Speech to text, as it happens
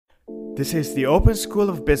This is the Open School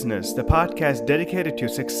of Business, the podcast dedicated to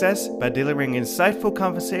success by delivering insightful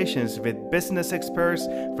conversations with business experts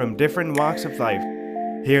from different walks of life.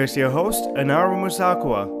 Here's your host, Anaru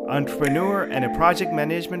Musakwa, entrepreneur and a project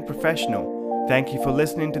management professional. Thank you for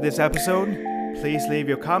listening to this episode. Please leave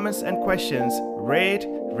your comments and questions, rate,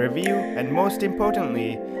 review, and most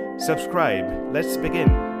importantly, subscribe. Let's begin.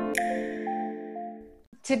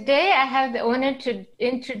 Today, I have the honor to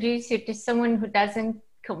introduce you to someone who doesn't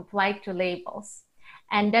comply to labels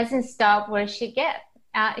and doesn't stop where she gets.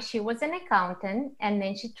 She was an accountant, and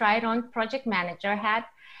then she tried on project manager hat,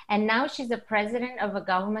 and now she's the president of a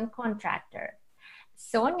government contractor.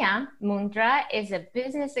 Sonia Mundra is a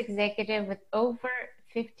business executive with over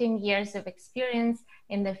 15 years of experience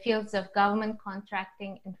in the fields of government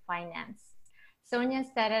contracting and finance. Sonia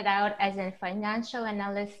started out as a financial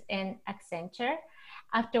analyst in Accenture.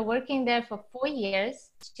 After working there for 4 years,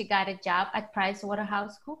 she got a job at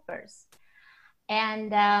PricewaterhouseCoopers.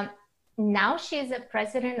 And now she's the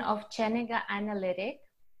president of Chenega Analytic.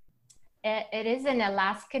 It is an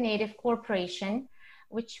Alaska Native corporation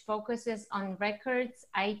which focuses on records,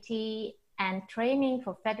 IT, and training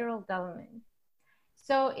for federal government.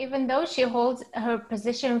 So even though she holds her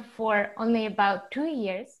position for only about 2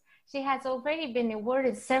 years, she has already been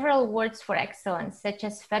awarded several awards for excellence, such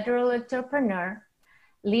as Federal Entrepreneur,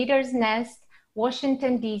 Leaders Nest,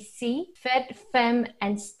 Washington, D.C., FedFem,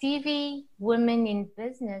 and Stevie Women in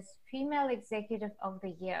Business Female Executive of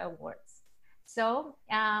the Year Awards. So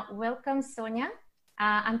welcome, Sonia.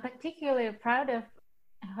 I'm particularly proud of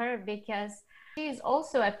her because she is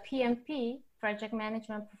also a PMP, project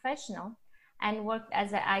management professional, and worked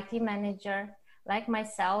as an IT manager like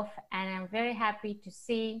myself, and I'm very happy to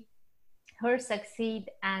see her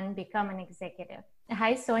succeed and become an executive.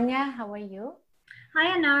 Hi, Sonia. How are you?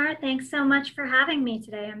 Hi, Anar. Thanks so much for having me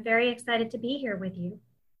today. I'm very excited to be here with you.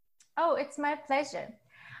 Oh, it's my pleasure.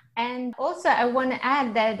 And also, I want to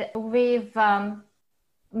add that we've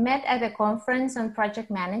met at a conference on project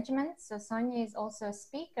management. So Sonia is also a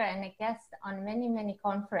speaker and a guest on many, many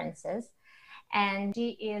conferences. And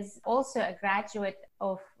she is also a graduate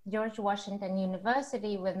of George Washington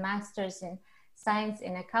University with master's in science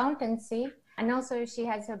in accountancy. And also she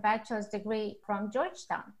has her bachelor's degree from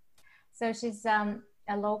Georgetown. So she's a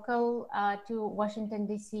local to Washington,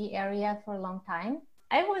 D.C. area for a long time.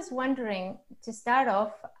 I was wondering, to start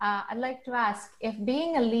off, I'd like to ask if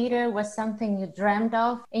being a leader was something you dreamed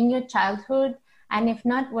of in your childhood, and if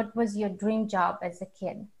not, what was your dream job as a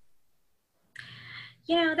kid?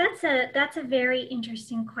 You know, that's a very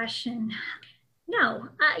interesting question. No,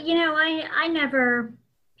 I never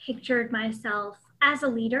pictured myself as a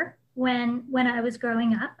leader when I was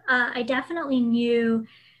growing up. I definitely knew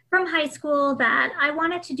from high school that I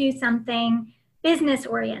wanted to do something business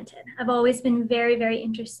oriented. I've always been very, very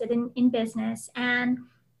interested in business, and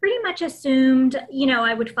pretty much assumed,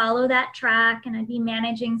 I would follow that track and I'd be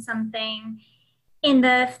managing something in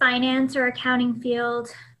the finance or accounting field,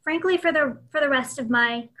 frankly, for the rest of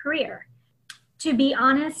my career. To be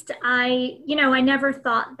honest, I never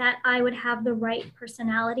thought that I would have the right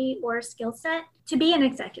personality or skill set to be an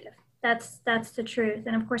executive. That's the truth.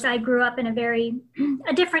 And of course, I grew up in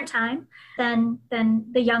a different time than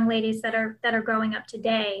the young ladies that are growing up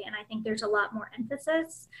today. And I think there's a lot more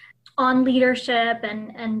emphasis on leadership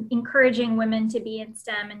and encouraging women to be in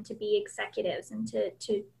STEM and to be executives and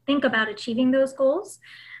to think about achieving those goals.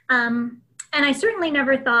 And I certainly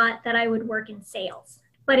never thought that I would work in sales,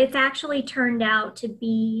 but it's actually turned out to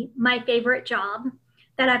be my favorite job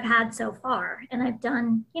that I've had so far. And I've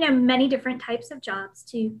done, many different types of jobs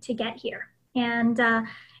to get here. And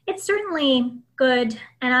it's certainly good.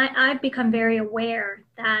 And I've become very aware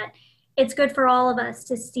that it's good for all of us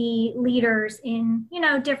to see leaders in,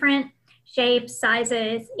 different shapes,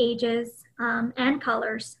 sizes, ages, and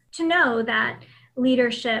colors, to know that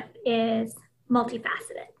leadership is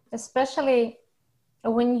multifaceted. Especially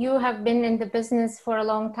when you have been in the business for a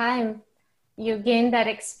long time, you gain that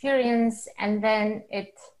experience, and then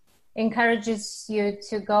it encourages you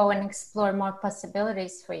to go and explore more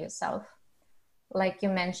possibilities for yourself. Like you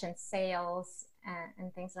mentioned, sales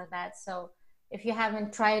and things like that. So if you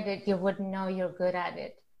haven't tried it, you wouldn't know you're good at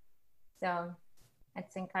it. So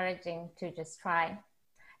it's encouraging to just try.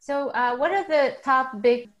 So what are the top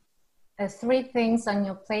big 3 things on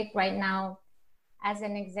your plate right now as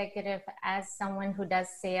an executive, as someone who does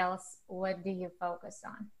sales? What do you focus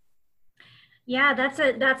on? Yeah,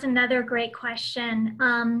 that's another great question.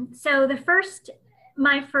 So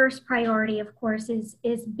my first priority, of course,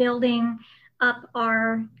 is building up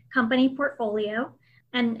our company portfolio.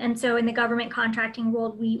 And so in the government contracting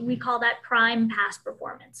world, we call that prime past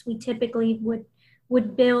performance. We typically would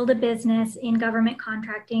would build a business in government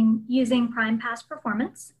contracting using Prime Past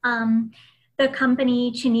Performance. The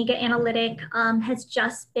company Chenega Analytic has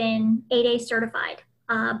just been 8A certified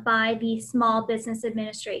by the Small Business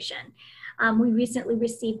Administration. We recently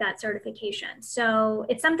received that certification. So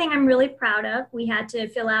it's something I'm really proud of. We had to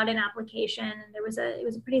fill out an application, and it was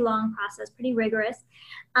a pretty long process, pretty rigorous,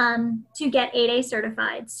 to get 8A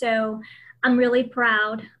certified. So I'm really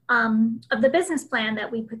proud of the business plan that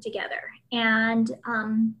we put together. And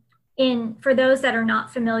for those that are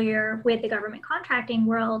not familiar with the government contracting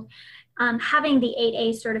world, having the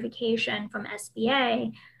 8A certification from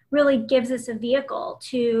SBA really gives us a vehicle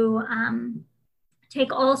to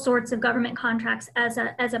take all sorts of government contracts as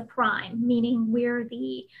a prime, meaning we're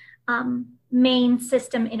the main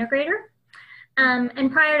system integrator.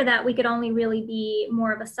 And prior to that, we could only really be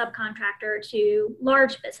more of a subcontractor to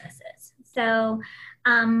large businesses. So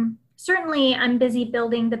certainly I'm busy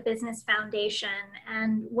building the business foundation,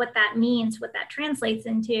 and what that means, what that translates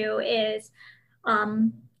into is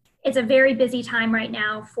it's a very busy time right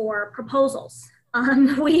now for proposals.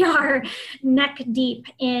 We are neck deep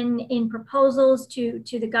in proposals to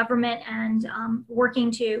the government, and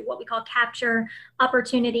working to what we call capture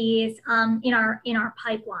opportunities in our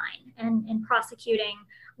pipeline, and prosecuting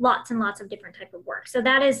lots and lots of different type of work. So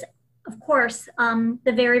that is, of course,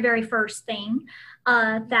 the very, very first thing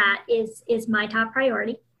that is my top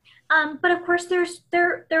priority. But of course, there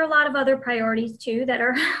are a lot of other priorities too that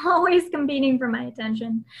are always competing for my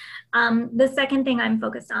attention. The second thing I'm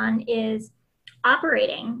focused on is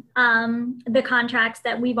operating the contracts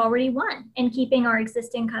that we've already won and keeping our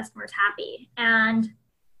existing customers happy. And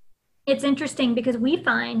it's interesting because we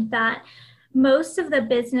find that most of the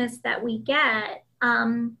business that we get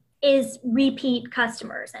is repeat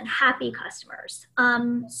customers and happy customers.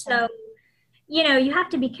 So, you have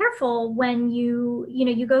to be careful when you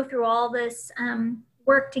go through all this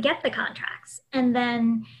work to get the contracts, and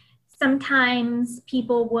then sometimes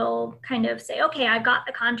people will kind of say, okay, I got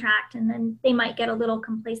the contract, and then they might get a little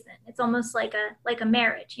complacent. It's almost like a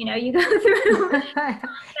marriage, you go through that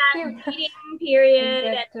dating period.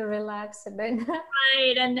 You get to relax a bit.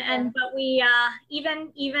 Right, but we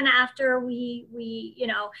even after we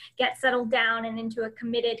get settled down and into a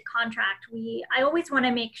committed contract, I always want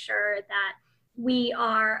to make sure that we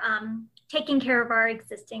are taking care of our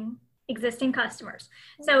existing customers.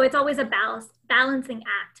 So it's always a balancing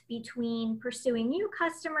act between pursuing new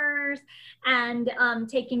customers and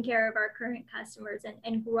taking care of our current customers,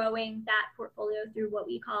 and growing that portfolio through what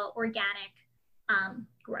we call organic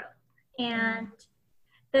growth. And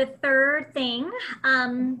the third thing,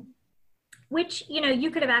 which you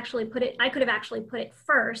could have actually I could have actually put it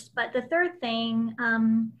first, but the third thing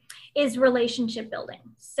is relationship building.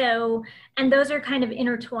 So, and those are kind of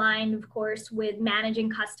intertwined, of course, with managing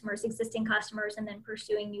customers, existing customers, and then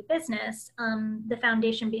pursuing new business. The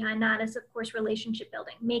foundation behind that is, of course, relationship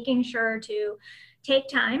building, making sure to take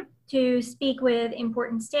time to speak with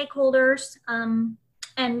important stakeholders. And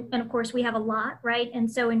of course, we have a lot, right? And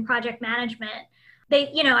so in project management,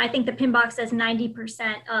 I think the PMBOK says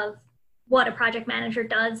 90% of what a project manager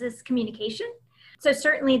does is communication. So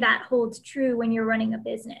certainly that holds true when you're running a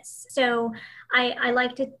business. So I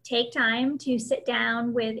like to take time to sit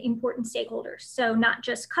down with important stakeholders. So not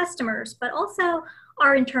just customers, but also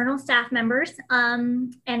our internal staff members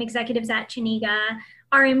and executives at Chenega,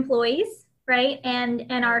 our employees, right? And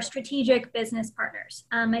our strategic business partners.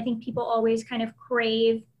 I think people always kind of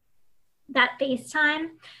crave that face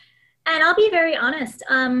time. And I'll be very honest,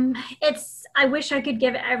 I wish I could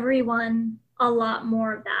give everyone a lot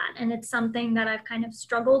more of that. And it's something that I've kind of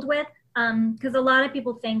struggled with, because a lot of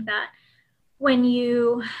people think that when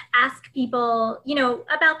you ask people,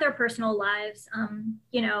 about their personal lives,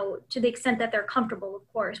 to the extent that they're comfortable, of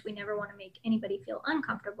course, we never want to make anybody feel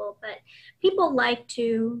uncomfortable, but people like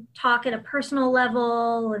to talk at a personal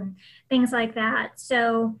level and things like that.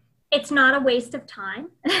 So it's not a waste of time.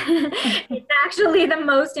 It's actually the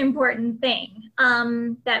most important thing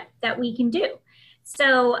that we can do.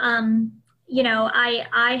 So,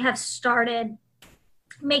 I have started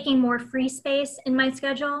making more free space in my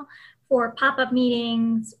schedule for pop-up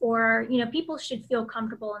meetings, or, people should feel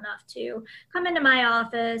comfortable enough to come into my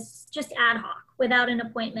office just ad hoc without an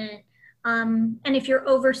appointment. And if you're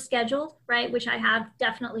overscheduled, right, which I have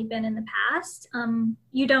definitely been in the past,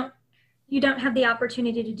 you don't have the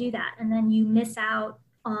opportunity to do that. And then you miss out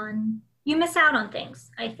on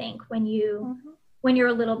things, I think, when you're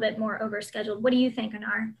a little bit more overscheduled. What do you think,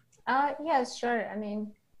 Anar? Yes, sure. I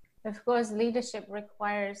mean, of course, leadership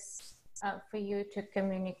requires for you to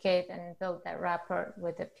communicate and build that rapport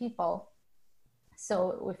with the people.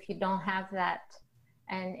 So if you don't have that,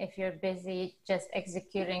 And if you're busy just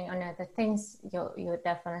executing on other things, you'll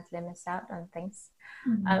definitely miss out on things.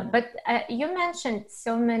 But you mentioned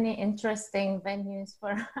so many interesting venues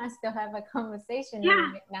for us to have a conversation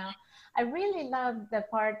right now. I really love the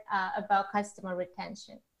part about customer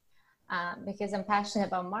retention because I'm passionate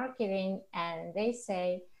about marketing, and they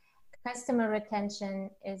say customer retention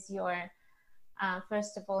is your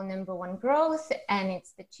first of all, number one growth, and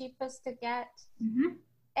it's the cheapest to get.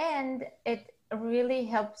 And it really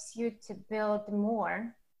helps you to build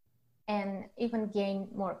more and even gain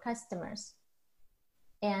more customers.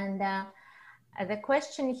 And the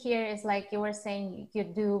question here is, like you were saying, you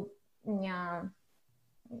do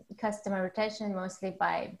customer retention mostly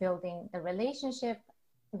by building the relationship,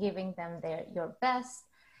 giving them your best,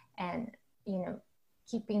 and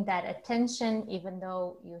keeping that attention, even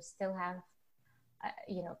though you still have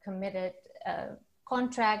committed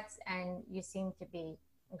contracts, and you seem to be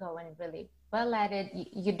going really well at it.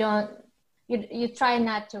 You try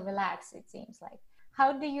not to relax, it seems like.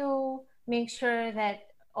 How do you make sure that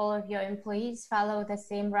all of your employees follow the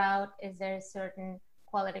same route? Is there a certain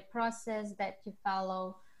quality process that you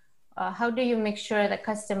follow? How do you make sure that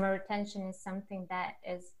customer retention is something that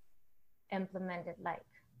is implemented like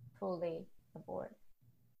fully aboard?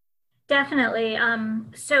 Definitely.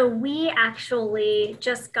 So we actually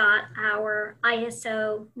just got our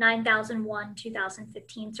ISO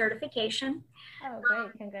 9001-2015 certification. Oh,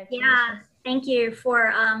 great. Congratulations. Yeah, thank you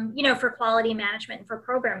for, for quality management and for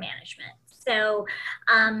program management. So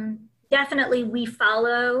definitely we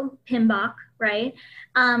follow PMBOK, right?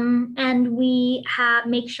 And we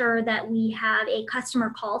make sure that we have a customer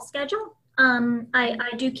call schedule.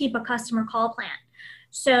 I do keep a customer call plan.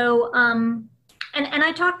 So, and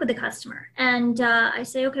I talk with the customer, and I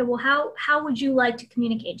say, okay, well, how would you like to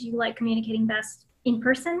communicate? Do you like communicating best in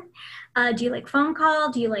person? Do you like phone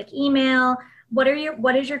call? Do you like email? What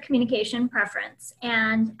is your communication preference,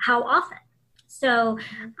 and how often? So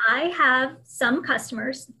I have some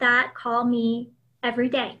customers that call me every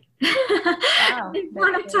day. Wow, they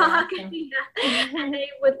want to talk, and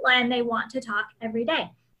they want to talk every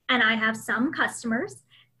day. And I have some customers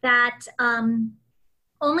that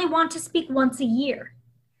only want to speak once a year.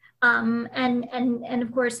 And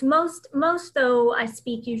of course, most though I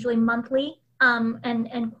speak usually monthly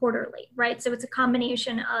and quarterly, right? So it's a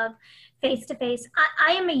combination of face-to-face.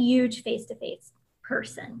 I am a huge face-to-face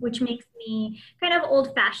person, which makes me kind of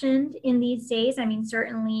old-fashioned in these days. I mean,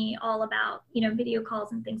 certainly all about, video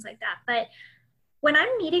calls and things like that. But when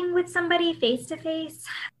I'm meeting with somebody face-to-face,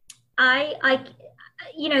 they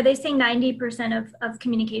say 90% of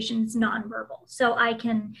communication is nonverbal. So I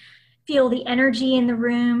can feel the energy in the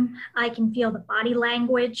room. I can feel the body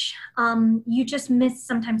language. You just miss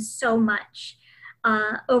sometimes so much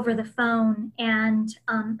over the phone. And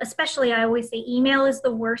especially, I always say email is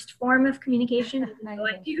the worst form of communication. So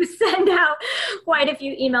I do send out quite a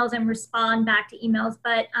few emails and respond back to emails.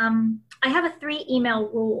 But I have a 3 email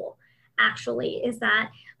rule, actually, is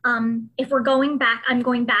that if we're going back, I'm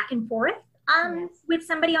going back and forth. With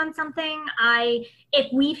somebody on something,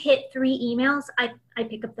 if we've hit 3 emails, I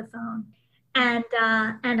pick up the phone and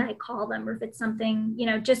I call them, or if it's something,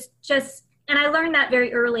 and I learned that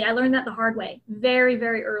very early. I learned that the hard way, very,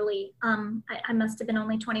 very early. I must have been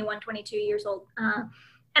only 21, 22 years old.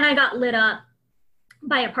 And I got lit up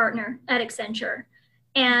by a partner at Accenture.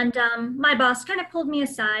 And my boss kind of pulled me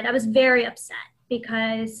aside. I was very upset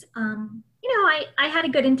because, I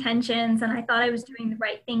had good intentions and I thought I was doing the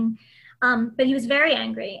right thing. But he was very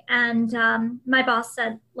angry. And my boss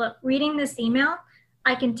said, look, reading this email,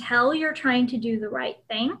 I can tell you're trying to do the right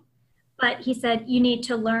thing. But he said, you need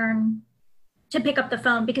to learn to pick up the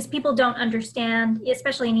phone, because people don't understand,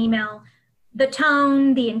 especially in email, the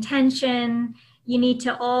tone, the intention. You need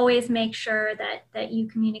to always make sure that you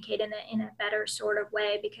communicate in a better sort of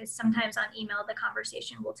way, because sometimes on email, the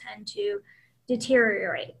conversation will tend to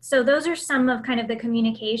deteriorate. So those are some of kind of the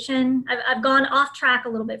communication. I've gone off track a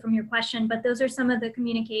little bit from your question, but those are some of the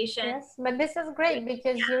communication. Yes, but this is great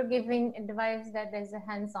because you're giving advice that is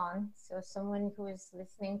hands-on. So someone who is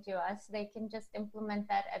listening to us, they can just implement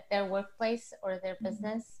that at their workplace or their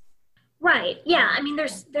business. Right. Yeah. I mean,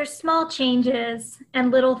 there's small changes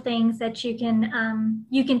and little things that you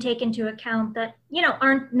can take into account that,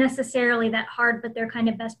 aren't necessarily that hard, but they're kind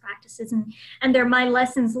of best practices, and they're my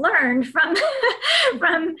lessons learned from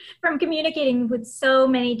from communicating with so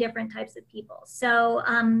many different types of people. So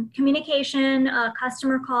communication,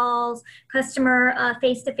 customer calls, customer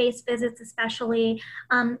face-to-face visits, especially.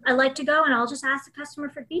 I like to go and I'll just ask the customer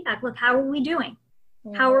for feedback. Look, how are we doing?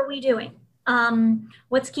 Yeah. How are we doing?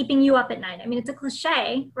 What's keeping you up at night? I mean, it's a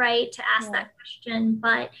cliche, right, to ask that question,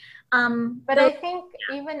 but But I think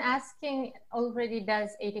even asking already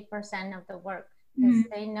does 80% of the work, because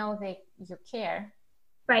they know you care.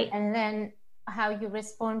 Right. And then how you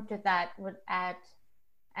respond to that would add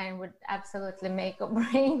and would absolutely make or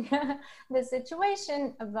break the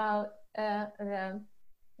situation about the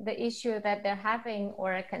issue that they're having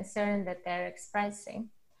or a concern that they're expressing.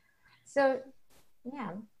 So,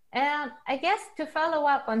 yeah. I guess to follow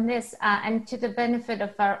up on this and to the benefit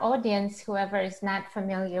of our audience, whoever is not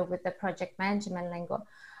familiar with the project management lingo,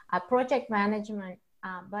 project management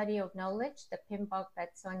body of knowledge, the PMBOK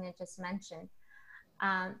that Sonia just mentioned,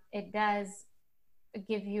 it does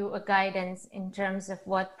give you a guidance in terms of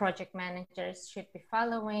what project managers should be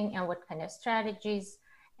following and what kind of strategies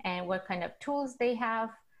and what kind of tools they have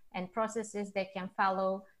and processes they can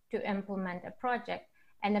follow to implement a project.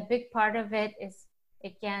 And a big part of it is,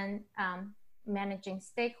 again, managing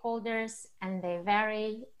stakeholders, and they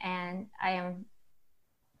vary. And I am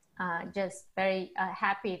just very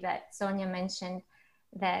happy that Sonia mentioned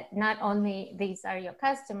that not only these are your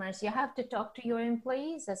customers, you have to talk to your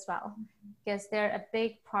employees as well, because they're a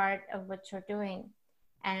big part of what you're doing.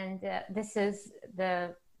 And this is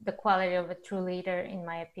the quality of a true leader, in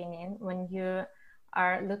my opinion, when you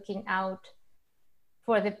are looking out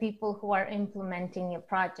for the people who are implementing your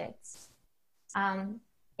projects. And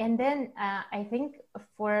then I think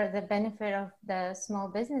for the benefit of the small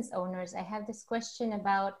business owners, I have this question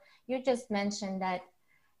about, you just mentioned that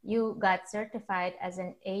you got certified as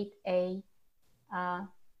an 8A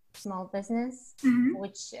small business,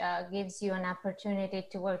 which gives you an opportunity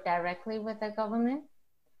to work directly with the government.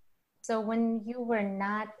 So when you were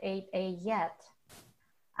not 8A yet,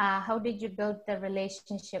 how did you build the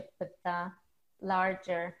relationship with the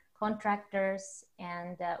larger contractors?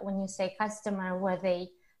 And when you say customer, were they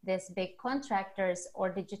these big contractors, or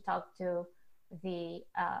did you talk to the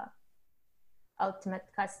ultimate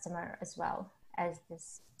customer as well as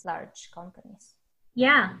these large companies?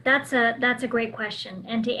 Yeah, that's a great question.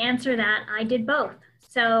 And to answer that, I did both.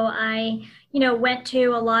 So I, went to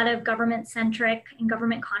a lot of government-centric and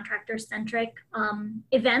government contractor-centric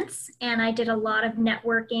events, and I did a lot of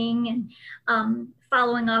networking and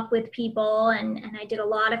following up with people, and I did a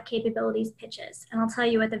lot of capabilities pitches. And I'll tell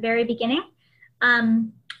you, at the very beginning,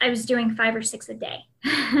 I was doing 5 or 6 a day.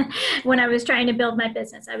 When I was trying to build my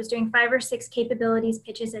business, I was doing 5 or 6 capabilities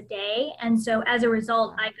pitches a day. And so as a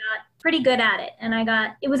result, I got pretty good at it. And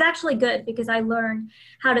it was actually good because I learned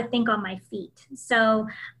how to think on my feet. So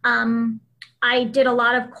I did a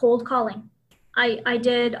lot of cold calling. I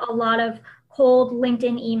did a lot of cold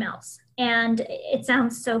LinkedIn emails. And it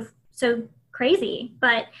sounds so crazy,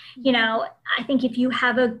 but I think if you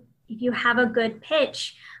have a good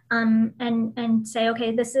pitch, and say,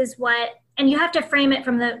 okay, this is what, and you have to frame it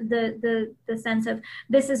from the sense of,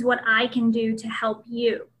 this is what I can do to help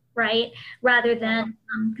you, right? Rather than,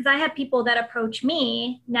 because I have people that approach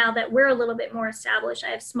me now that we're a little bit more established. I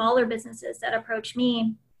have smaller businesses that approach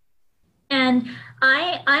me, and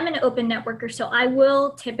I'm an open networker, so I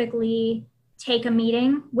will typically take a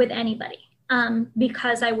meeting with anybody.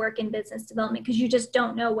 Because I work in business development, because you just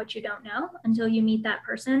don't know what you don't know until you meet that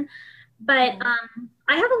person. But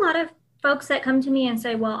I have a lot of folks that come to me and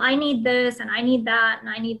say, well, I need this and I need that and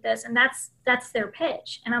I need this. And that's their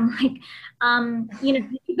pitch. And I'm like, you're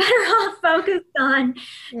better off focused on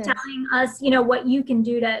telling us, what you can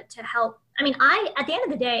do to help. I mean, at the end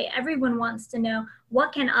of the day, everyone wants to know,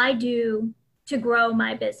 what can I do to grow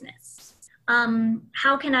my business?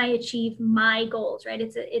 How can I achieve my goals, right?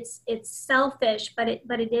 It's selfish, but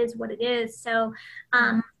it is what it is. So,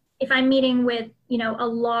 if I'm meeting with, a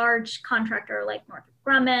large contractor like Northrop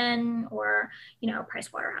Grumman or,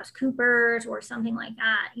 PricewaterhouseCoopers or something like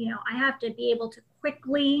that, I have to be able to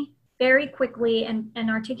very quickly and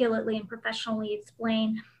articulately and professionally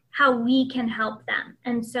explain how we can help them.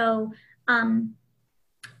 And so, I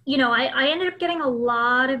ended up getting a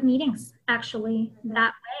lot of meetings actually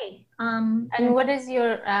that way. And what is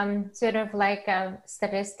your sort of like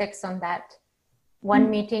statistics on that?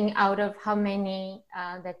 One meeting out of how many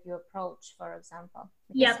that you approach, for example?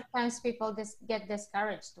 Because sometimes people just get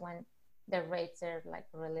discouraged when the rates are like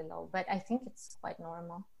really low, but I think it's quite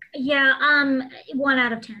normal. Yeah, 1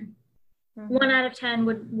 out of 10. 1 out of 10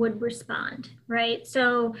 would respond, right?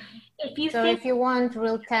 So if you want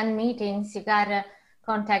real 10 meetings, you gotta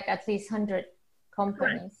contact at least 100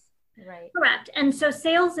 companies, right? Correct. And so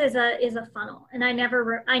sales is a funnel, and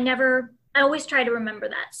I always try to remember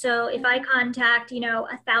that. So if I contact,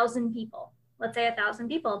 1,000 people, let's say 1,000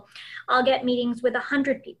 people, I'll get meetings with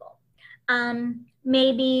 100 people.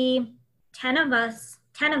 Maybe 10 of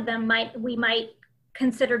them we might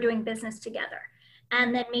consider doing business together.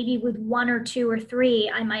 And then maybe with one or two or three,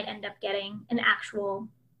 I might end up getting an actual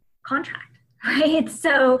contract, right?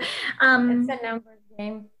 So it's a numbers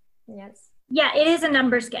game. Yes. Yeah, it is a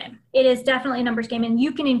numbers game. It is definitely a numbers game. And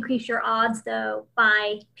you can increase your odds, though,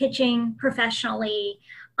 by pitching professionally,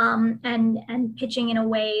 and pitching in a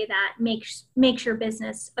way that makes your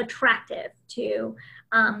business attractive to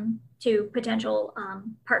potential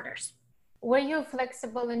partners. Were you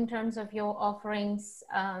flexible in terms of your offerings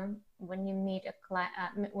when you meet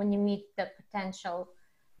when you meet the potential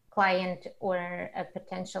client or a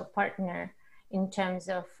potential partner, in terms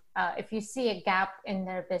of if you see a gap in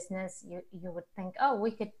their business, you would think, oh, we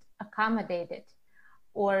could accommodate it?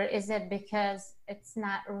 Or is it because it's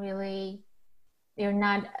not really, you're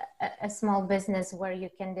not a small business where you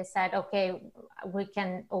can decide, okay, we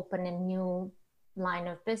can open a new line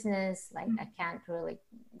of business, like I can't really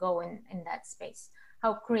go in that space?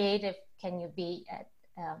 How creative can you be at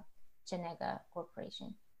Chenega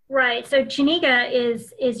Corporation? Right. So Chenega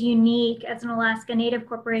is unique as an Alaska Native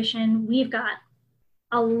corporation. We've got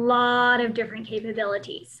a lot of different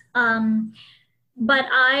capabilities. But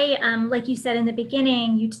I, like you said in the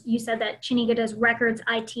beginning, you said that Chenega does records,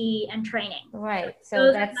 IT, and training. Right.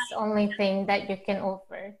 So that's the only thing that you can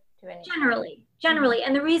offer to anyone. Generally.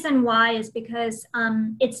 And the reason why is because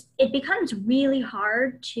it becomes really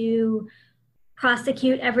hard to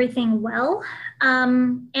prosecute everything well.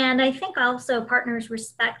 And I think also partners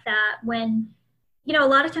respect that when, a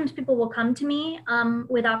lot of times people will come to me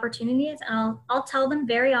with opportunities, and I'll tell them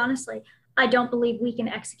very honestly, I don't believe we can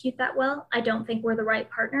execute that well. I don't think we're the right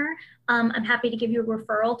partner. I'm happy to give you a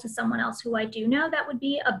referral to someone else who I do know that would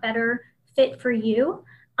be a better fit for you.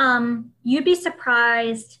 You'd be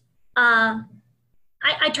surprised. I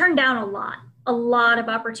turn down a lot of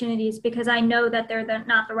opportunities because I know that they're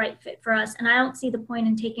not the right fit for us. And I don't see the point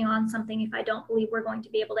in taking on something if I don't believe we're going to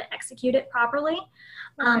be able to execute it properly.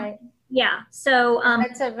 Right. Yeah. So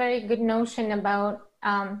that's a very good notion about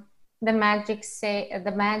the magic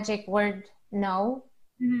word no,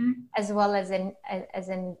 as well as a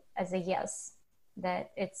yes,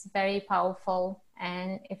 that it's very powerful.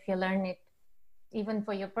 And if you learn it, even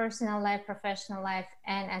for your personal life, professional life,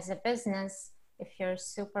 and as a business, if you're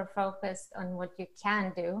super focused on what you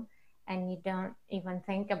can do and you don't even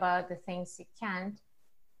think about the things you can't,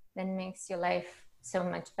 then makes your life so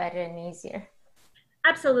much better and easier.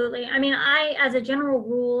 Absolutely. I mean, as a general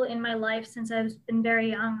rule in my life, since I've been very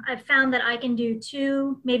young, I've found that I can do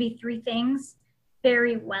 2, maybe 3 things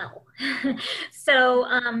very well. So,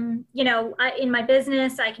 in my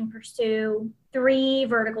business, I can pursue 3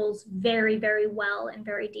 verticals very, very well and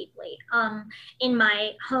very deeply. In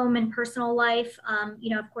my home and personal life,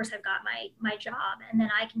 of course, I've got my job, and then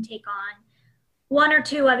I can take on 1 or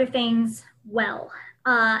 2 other things well.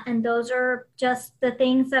 And those are just the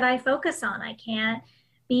things that I focus on. I can't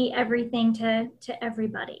be everything to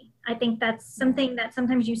everybody. I think that's something that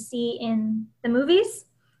sometimes you see in the movies.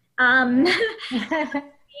 You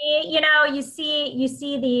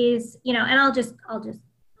see these, and I'll just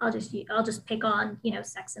pick on,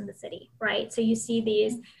 Sex and the City, right? So you see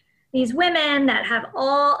these women that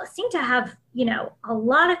seem to have, a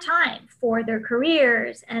lot of time for their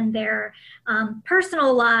careers and their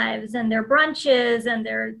personal lives and their brunches and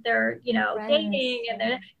their dating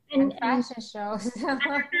and fashion shows. and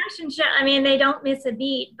their fashion show. I mean, they don't miss a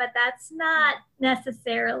beat, but that's not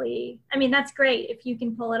necessarily, that's great if you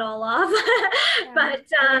can pull it all off. Yeah, but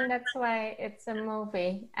that's why it's a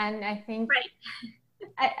movie. And I think right.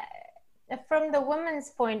 From the woman's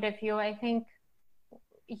point of view, I think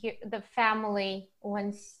the family,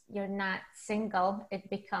 once you're not single, it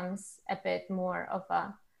becomes a bit more of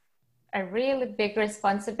a really big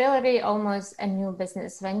responsibility, almost a new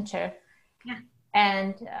business venture. Yeah.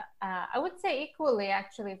 And I would say equally,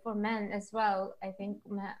 actually, for men as well. I think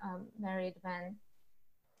married men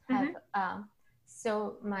have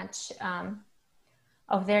so much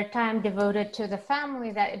of their time devoted to the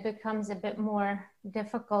family that it becomes a bit more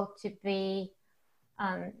difficult to be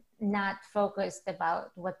not focused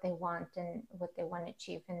about what they want and what they want to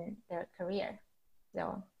achieve in their career.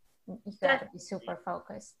 So you got to be super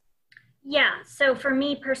focused. Yeah. So for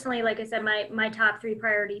me personally, like I said, my top 3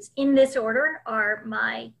 priorities in this order are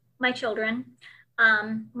my children,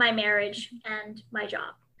 my marriage, and my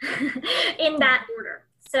job in that order.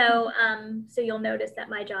 So you'll notice that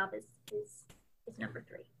my job is number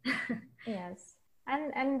 3. Yes.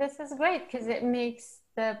 And this is great because it makes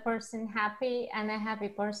the person happy, and a happy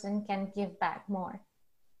person can give back more.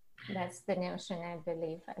 That's the notion, I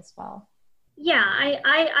believe, as well. Yeah,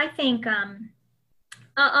 I think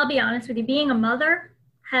I'll be honest with you, being a mother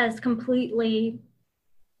has completely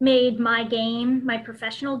made my game, my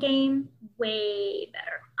professional game, way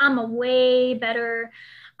better. I'm a way better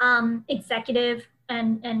executive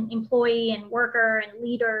and employee and worker and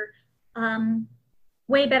leader,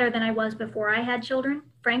 way better than I was before I had children,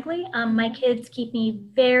 frankly. My kids keep me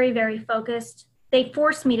very, very focused. They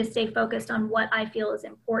force me to stay focused on what I feel is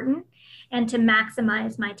important and to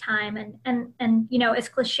maximize my time. And you know, as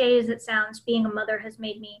cliche as it sounds, being a mother has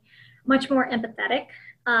made me much more empathetic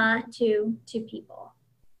to people.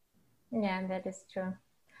 Yeah, that is true.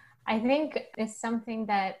 I think it's something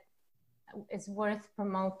that is worth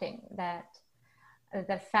promoting, that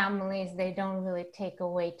the families, they don't really take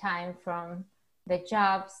away time from the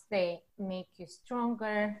jobs. They make you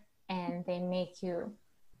stronger and they make you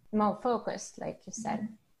more focused, like you said.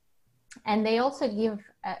 And they also give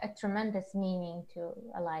a tremendous meaning to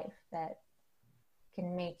a life that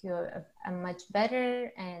can make you a much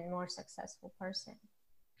better and more successful person.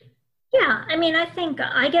 Yeah, I mean, I think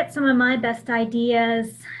I get some of my best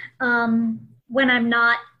ideas when I'm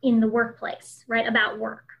not in the workplace, right? About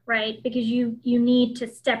work, right? Because you need to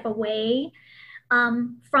step away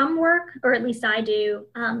from work, or at least I do.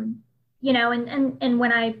 You know, and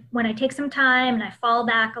when I take some time and I fall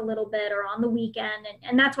back a little bit, or on the weekend,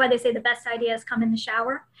 and that's why they say the best ideas come in the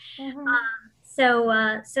shower.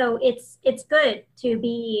 So it's good to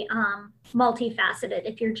be multifaceted.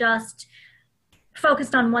 If you're just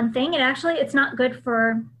focused on one thing, it's not good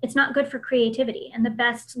for creativity. And the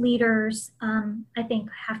best leaders, I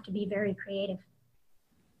think, have to be very creative.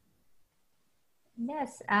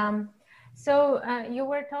 Yes. So you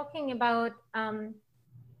were talking about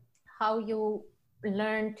how you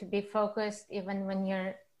learn to be focused even when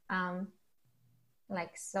you're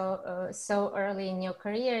like so early in your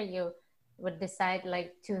career. You would decide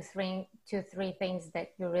like two, three things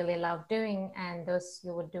that you really love doing, and those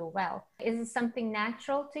you would do well. Is it something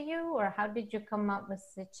natural to you, or how did you come up with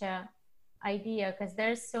such a idea? Because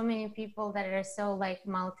there's so many people that are so like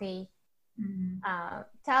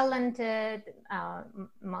talented.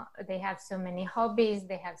 They have so many hobbies,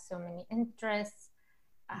 they have so many interests.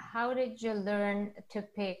 How did you learn to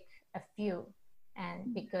pick a few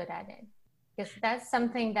and be good at it? Because that's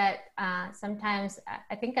something that sometimes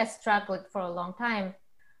I think I struggled for a long time,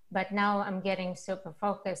 but now I'm getting super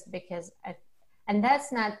focused because and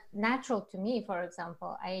that's not natural to me. For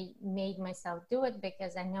example, I made myself do it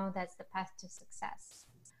because I know that's the path to success.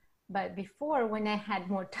 But before, when I had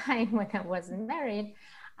more time, when I wasn't married,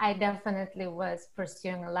 I definitely was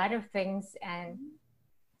pursuing a lot of things, and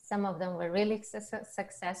some of them were really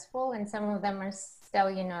successful, and some of them are still,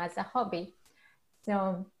 you know, as a hobby.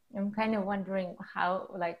 So I'm kind of wondering how,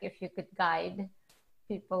 like, if you could guide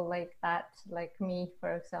people like that, like me,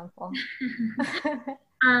 for example.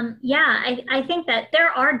 Yeah, I think that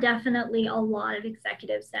there are definitely a lot of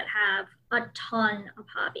executives that have a ton of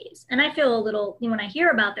hobbies. And I feel a little, when I hear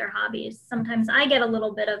about their hobbies, sometimes I get a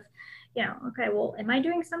little bit of, you know, okay, well, am I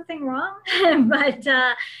doing something wrong? But,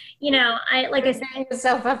 you know, like I said, doing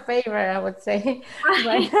yourself a favor, I would say,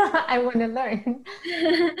 right? But I want to learn.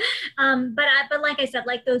 But like I said,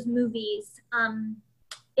 like those movies, I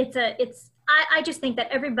just think that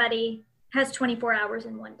everybody has 24 hours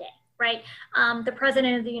in one day, right? The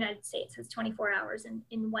president of the United States has 24 hours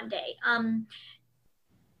in one day.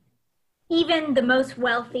 Even the most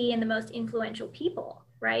wealthy and the most influential people,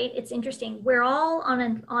 right? It's interesting. We're all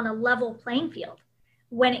on a level playing field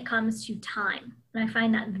when it comes to time. And I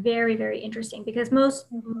find that very, very interesting, because most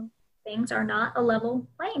things are not a level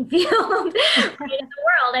playing field right, in the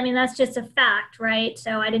world. I mean, that's just a fact, right?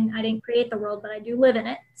 So I didn't create the world, but I do live in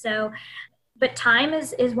it. So, but time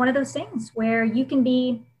is one of those things where you can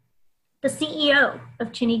be the CEO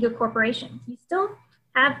of Chenega Corporation. You still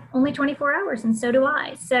have only 24 hours, and so do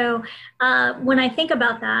I. So when I think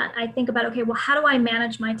about that, I think about, okay, well, how do I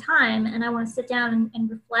manage my time? And I want to sit down and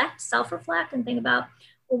reflect, self-reflect, and think about,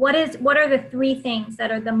 well, what are the three things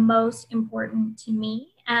that are the most important to me?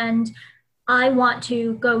 And I want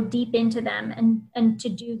to go deep into them and to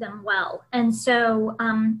do them well. And so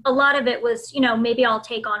a lot of it was, maybe I'll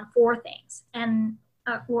take on four things, and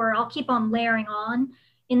or I'll keep on layering on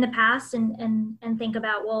in the past and think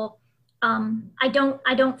about, well, I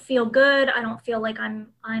don't feel good. I don't feel like I'm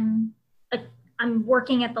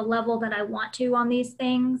working at the level that I want to on these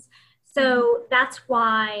things. So that's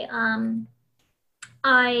why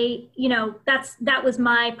that was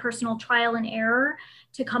my personal trial and error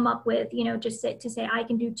to come up with, just to say I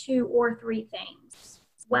can do two or three things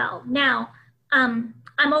well. Now, I'm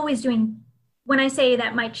always doing, when I say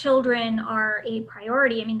that my children are a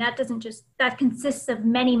priority, I mean, that consists of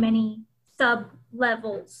many, many sub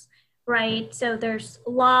levels, right? So there's a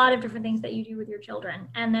lot of different things that you do with your children.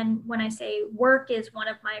 And then when I say work is one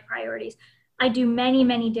of my priorities, I do many,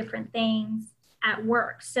 many different things at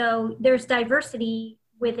work. So there's diversity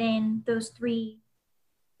within those three,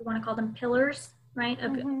 you want to call them pillars, right,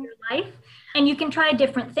 of your life. And you can try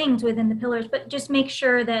different things within the pillars, but just make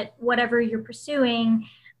sure that whatever you're pursuing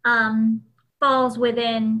falls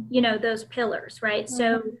within, those pillars, right?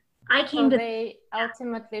 So I came to... They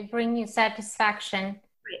ultimately bring you satisfaction,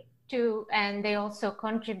 right, too, and they also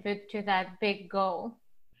contribute to that big goal.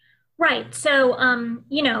 Right. So,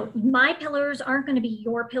 my pillars aren't going to be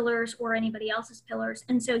your pillars or anybody else's pillars.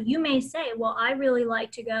 And so you may say, well, I really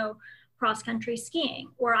like to go cross-country skiing,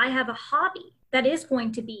 or I have a hobby that is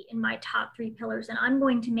going to be in my top three pillars, and I'm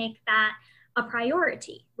going to make that a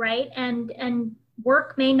priority, right? And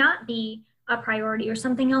work may not be a priority, or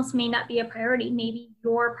something else may not be a priority. Maybe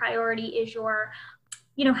your priority is your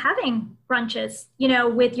having brunches,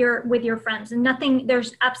 with your friends, and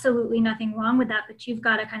there's absolutely nothing wrong with that, but you've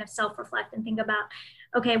got to kind of self-reflect and think about,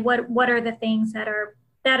 okay, what are the things that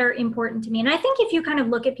are important to me? And I think if you kind of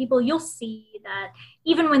look at people, you'll see that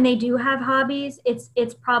even when they do have hobbies, it's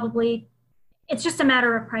just a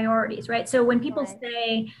matter of priorities, right? So when people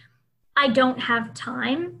say, I don't have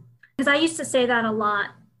time, because I used to say that a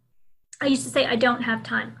lot. I used to say, I don't have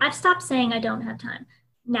time. I've stopped saying I don't have time.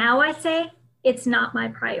 Now I say, it's not my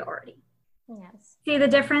priority. Yes. See the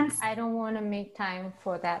difference? I don't want to make time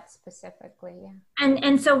for that specifically. Yeah.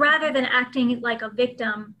 And so rather than acting like a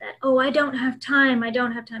victim that, oh, I don't have time.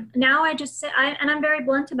 Now I just say, and I'm very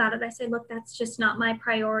blunt about it. I say, look, that's just not my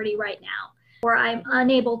priority right now, or I'm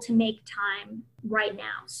unable to make time right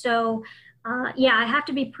now. So I have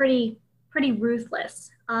to be pretty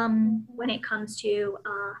ruthless when it comes to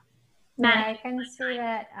I can see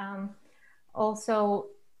that also.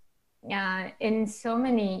 In so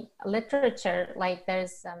many literature, like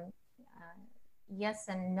there's Yes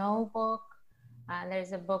and No book.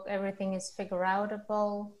 There's a book, Everything is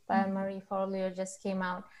Figureoutable by Marie Forleo, just came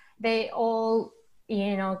out. They all,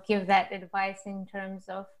 give that advice in terms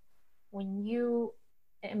of when you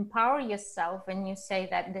empower yourself and you say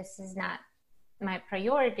that this is not my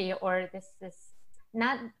priority, or this is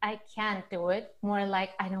not, I can't do it, more like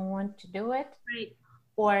I don't want to do it. Right.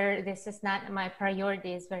 Or this is not my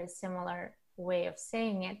priority, is very similar way of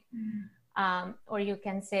saying it. Or you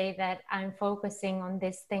can say that I'm focusing on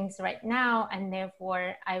these things right now, and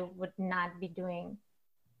therefore I would not be doing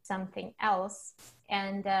something else.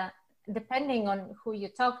 And depending on who you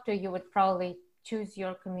talk to, you would probably choose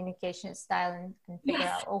your communication style and figure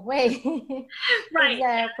out a way. Right.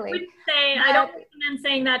 Exactly. I don't recommend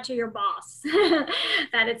saying that to your boss,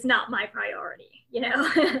 that it's not my priority.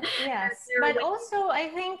 Yes, but also I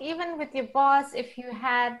think even with your boss, if you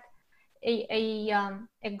had a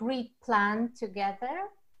agreed plan together,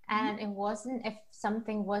 and if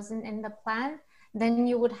something wasn't in the plan, then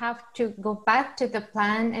you would have to go back to the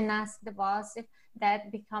plan and ask the boss if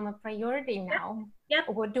that become a priority now. Yep.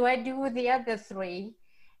 What do I do with the other three?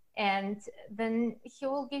 And then he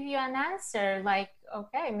will give you an answer like,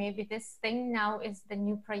 okay, maybe this thing now is the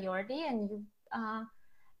new priority,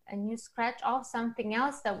 and you scratch off something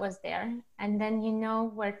else that was there, and then you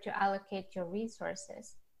know where to allocate your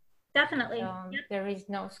resources. Definitely. So there is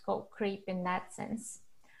no scope creep in that sense.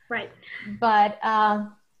 Right. But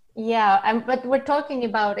but we're talking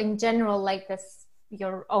about in general, like this,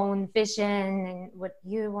 your own vision and what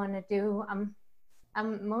you want to do.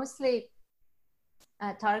 I'm mostly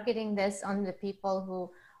targeting this on the people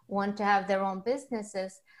who want to have their own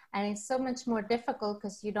businesses, and it's so much more difficult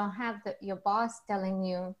because you don't have your boss telling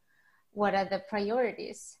you what are the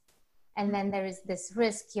priorities, and then there is this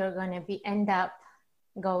risk you're going to end up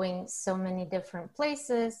going so many different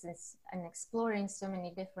places and exploring so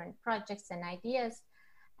many different projects and ideas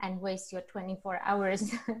and waste your 24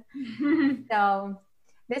 hours. So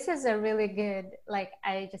this is a really good, like,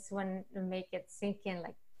 I just want to make it sink in,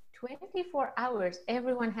 like 24 hours,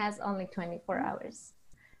 everyone has only 24 hours.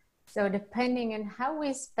 So depending on how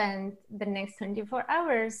we spend the next 24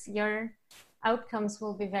 hours, your outcomes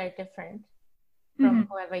will be very different from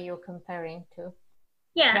whoever you're comparing to.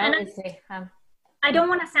 Yeah, and I don't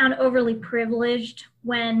want to sound overly privileged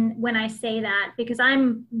when I say that, because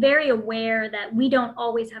I'm very aware that we don't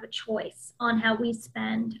always have a choice on how we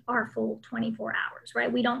spend our full 24 hours,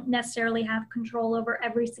 right? We don't necessarily have control over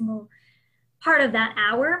every single part of that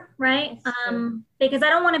hour, right? Because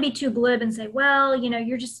I don't want to be too glib and say, well,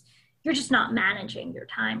 you're just not managing your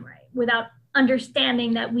time right, without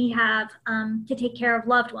understanding that we have to take care of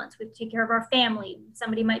loved ones, we have to take care of our family.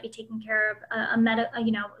 Somebody might be taking care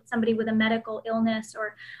of somebody with a medical illness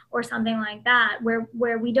or something like that,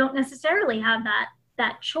 where we don't necessarily have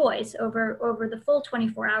that choice over the full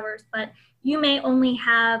 24 hours, but you may only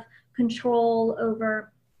have control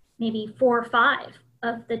over maybe 4 or 5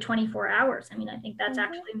 of the 24 hours. I mean, I think that's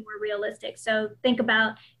actually more realistic. So think about,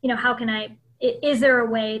 how can is there a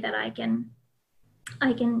way that I can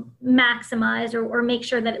maximize or make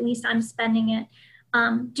sure that at least I'm spending it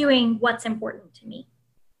doing what's important to me.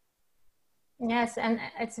 Yes, and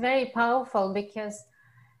it's very powerful because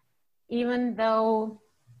even though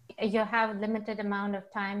you have limited amount of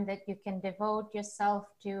time that you can devote yourself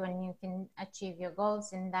to and you can achieve your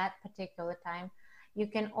goals in that particular time, you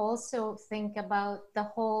can also think about the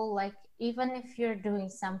whole, like, even if you're doing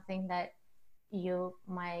something that you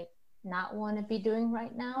might not want to be doing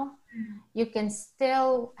right now, you can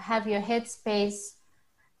still have your headspace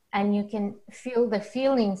and you can feel the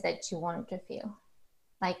feelings that you want to feel.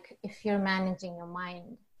 Like if you're managing your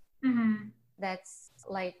mind. That's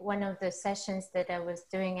like one of the sessions that I was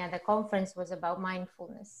doing at the conference was about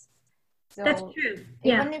mindfulness. So that's true.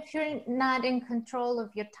 Yeah. Even if you're not in control of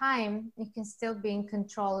your time, you can still be in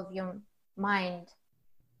control of your mind.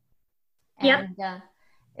 And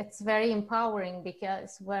it's very empowering because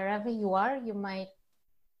wherever you are, you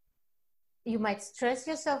might stress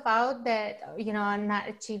yourself out that, I'm not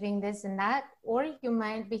achieving this and that, or you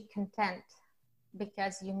might be content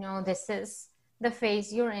because this is the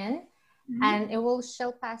phase you're in. And it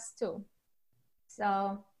shall pass too.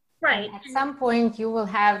 So at some point you will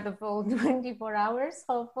have the full 24 hours,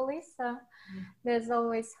 hopefully. So there's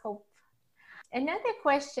always hope. Another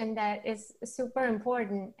question that is super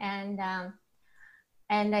important, and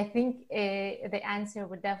I think the answer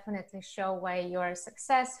would definitely show why you're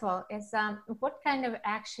successful, is what kind of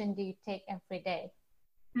action do you take every day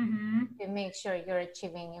to make sure you're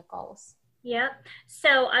achieving your goals? Yep.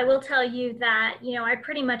 So I will tell you that, I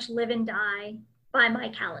pretty much live and die by my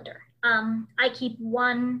calendar. I keep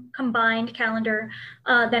one combined calendar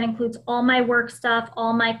that includes all my work stuff,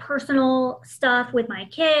 all my personal stuff with my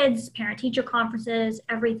kids, parent-teacher conferences,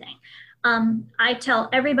 everything. I tell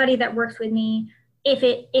everybody that works with me,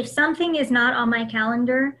 if something is not on my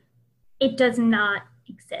calendar, it does not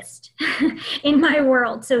exist in my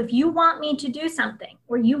world. So if you want me to do something,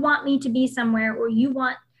 or you want me to be somewhere, or you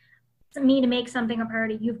want me to make something a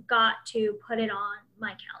priority, you've got to put it on my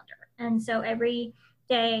calendar. And so every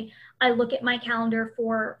day I look at my calendar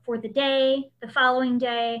for the day, the following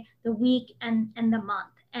day, the week, and the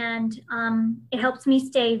month. And it helps me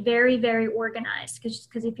stay very, very organized,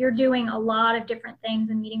 because if you're doing a lot of different things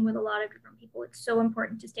and meeting with a lot of different people, it's so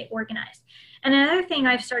important to stay organized. And another thing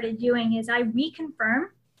I've started doing is I reconfirm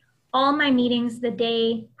all my meetings the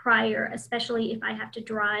day prior, especially if I have to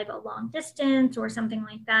drive a long distance or something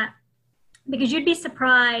like that. Because you'd be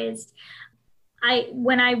surprised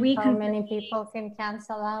when I reconfirm. How many people can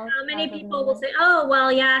cancel out? How many people will say, "Oh,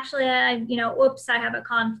 well, yeah, actually, oops, I have a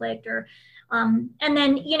conflict," or, and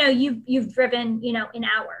then you've driven an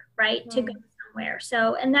hour, right, to go somewhere.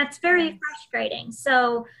 So, and that's very frustrating.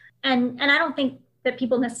 So, and I don't think that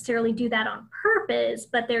people necessarily do that on purpose,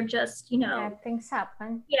 but they're just things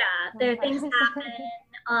happen. Yeah, things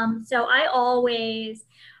happen. So I always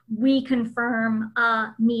reconfirm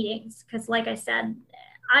meetings, because like I said,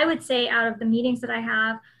 I would say out of the meetings that I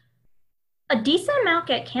have, a decent amount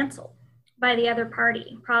get canceled by the other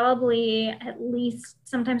party, probably at least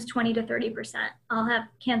sometimes 20 to 30%. I'll have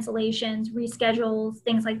cancellations, reschedules,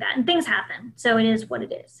 things like that, and things happen. So it is what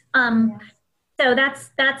it is. So that's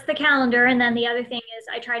the calendar. And then the other thing is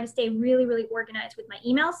I try to stay really, really organized with my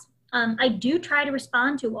emails. I do try to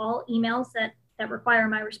respond to all emails that require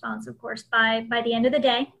my response, of course, by the end of the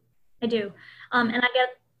day. I do. And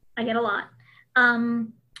I get a lot,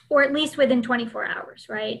 or at least within 24 hours,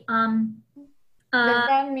 right? Does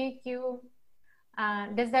that make you,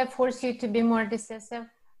 does that force you to be more decisive?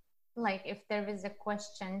 Like if there is a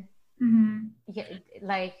question,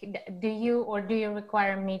 like do you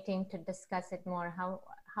require a meeting to discuss it more?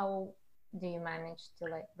 How do you manage to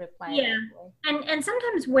reply? Yeah, and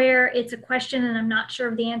sometimes where it's a question and I'm not sure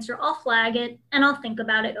of the answer, I'll flag it and I'll think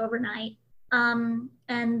about it overnight.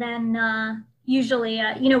 And then usually,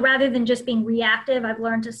 rather than just being reactive, I've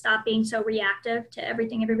learned to stop being so reactive to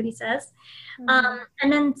everything everybody says.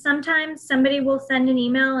 And then sometimes somebody will send an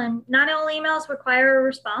email, and not all emails require a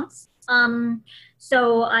response.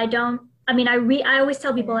 So I always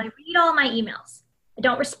tell people I read all my emails. I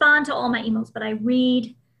don't respond to all my emails, but I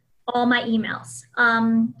read all my emails.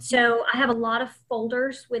 So I have a lot of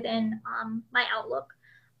folders within my Outlook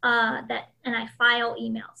and I file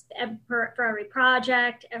emails for every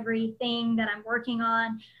project, everything that I'm working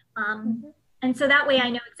on. And so that way I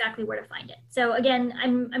know exactly where to find it. So again,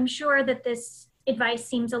 I'm sure that this advice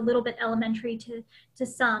seems a little bit elementary to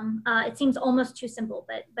some. It seems almost too simple,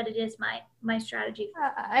 but it is my strategy.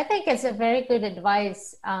 I think it's a very good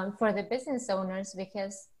advice for the business owners,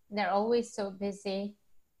 because they're always so busy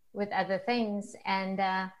with other things,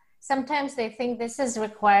 and sometimes they think this is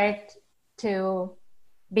required to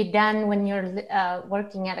be done when you're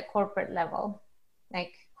working at a corporate level.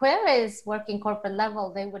 Like whoever is working corporate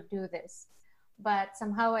level, they would do this. But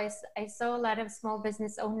somehow I saw a lot of small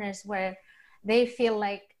business owners where they feel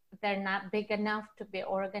like they're not big enough to be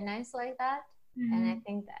organized like that. Mm-hmm. And I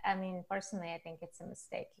think, personally, I think it's a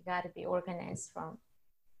mistake. You got to be organized from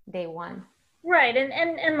day one. Right.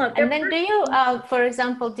 And look. And then do you, for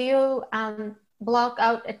example, do you block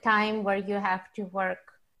out a time where you have to work,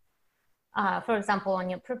 for example, on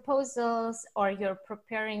your proposals, or you're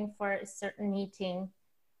preparing for a certain meeting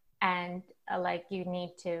and like you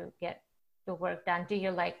need to get the work done? Do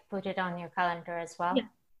you like put it on your calendar as well? Yeah.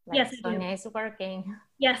 Like yes, Sonia is working.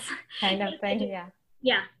 Yes. Kind of thing. Yeah.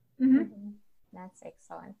 Yeah. Mm-hmm. Mm-hmm. That's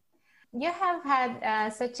excellent. You have had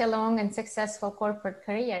such a long and successful corporate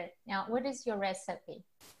career. Now, what is your recipe?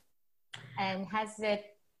 And has it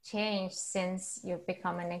changed since you've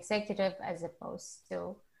become an executive as opposed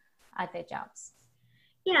to other jobs?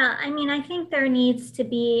 Yeah, I think there needs to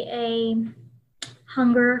be a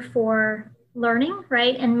hunger for learning,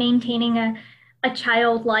 right? And maintaining a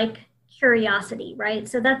childlike curiosity, right?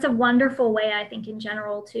 So that's a wonderful way, I think, in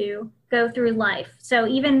general, to go through life. So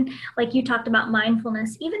even like you talked about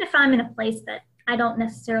mindfulness, even if I'm in a place that I don't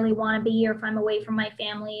necessarily want to be, or if I'm away from my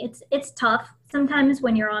family, it's tough sometimes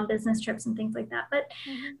when you're on business trips and things like that. But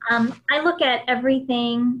I look at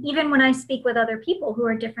everything, even when I speak with other people who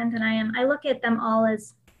are different than I am, I look at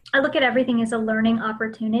everything as a learning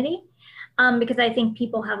opportunity. Because I think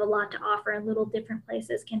people have a lot to offer, and little different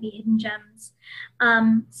places can be hidden gems.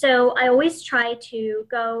 So I always try to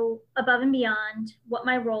go above and beyond what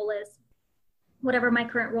my role is, whatever my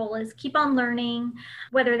current role is, keep on learning,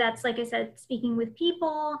 whether that's, like I said, speaking with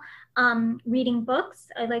people, reading books.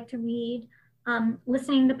 I like to read,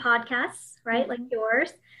 listening to podcasts, right, like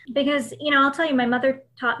yours. Because, I'll tell you, my mother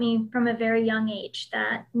taught me from a very young age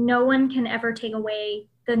that no one can ever take away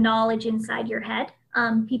the knowledge inside your head.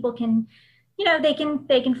 People can, they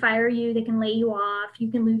can fire you, they can lay you off, you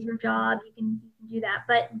can lose your job, you can do that.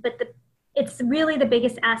 But it's really the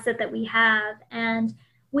biggest asset that we have, and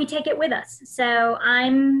we take it with us. So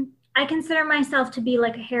I consider myself to be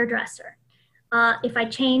like a hairdresser. If I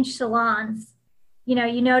change salons,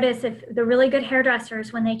 you notice if the really good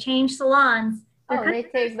hairdressers, when they change salons, they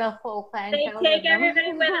take the whole clientele. They take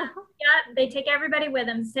everybody with them. Yeah, they take everybody with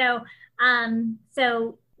them. So,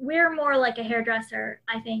 so we're more like a hairdresser,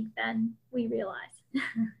 I think, than we realize.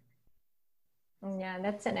 Yeah,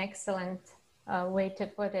 that's an excellent way to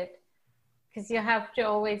put it, because you have to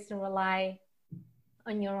always rely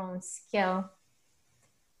on your own skill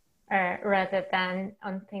rather than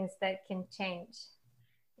on things that can change.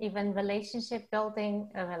 Even relationship building,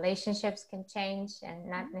 relationships can change, and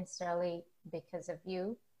not necessarily because of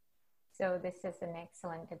you. So this is an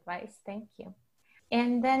excellent advice. Thank you.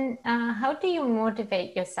 And then how do you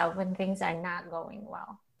motivate yourself when things are not going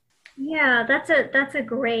well? Yeah, that's a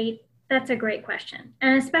great question.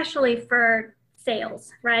 And especially for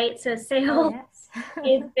sales, right? So sales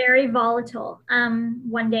is very volatile.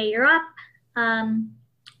 One day you're up,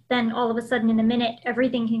 then all of a sudden in a minute,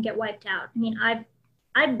 everything can get wiped out.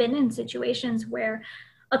 I've been in situations where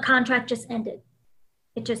a contract just ended.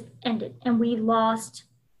 It just ended, and we lost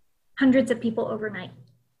hundreds of people overnight.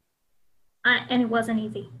 And it wasn't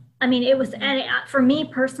easy. It was, and for me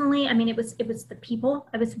personally, it was the people.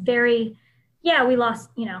 I was very, we lost,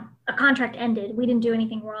 a contract ended. We didn't do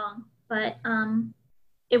anything wrong, but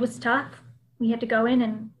it was tough. We had to go in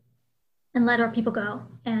and let our people go.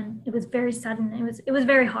 And it was very sudden. It was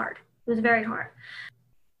very hard. It was very hard.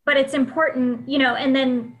 But it's important, and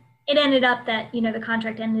then it ended up that, the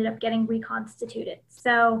contract ended up getting reconstituted.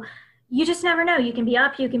 So you just never know. You can be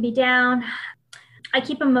up, you can be down. I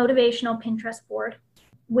keep a motivational Pinterest board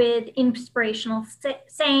with inspirational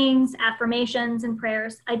sayings, affirmations, and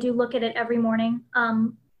prayers. I do look at it every morning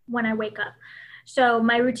when I wake up. So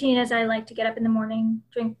my routine is I like to get up in the morning,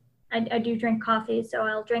 I do drink coffee. So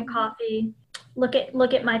I'll drink coffee, look at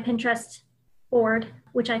my Pinterest board,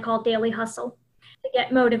 which I call Daily Hustle, to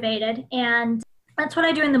get motivated. And that's what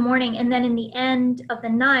I do in the morning. And then in the end of the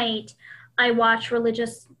night, I watch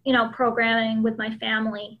religious, programming with my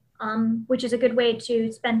family, which is a good way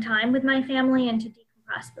to spend time with my family and to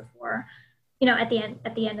decompress before, at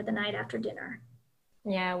the end of the night after dinner.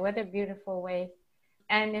 Yeah, what a beautiful way.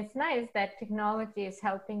 And it's nice that technology is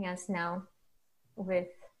helping us now with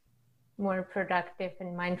more productive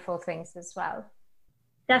and mindful things as well.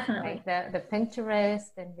 Definitely. Like the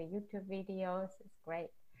Pinterest and the YouTube videos is great.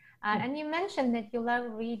 And you mentioned that you love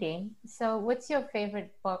reading. So what's your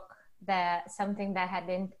favorite book, something that had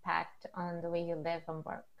impact on the way you live and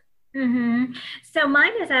work? Mm-hmm. So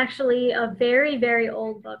mine is actually a very, very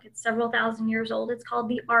old book. It's several thousand years old. It's called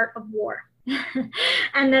The Art of War.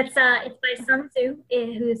 And it's by Sun Tzu,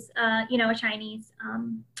 who's a Chinese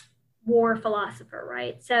war philosopher,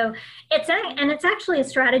 right? So it's actually a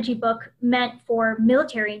strategy book meant for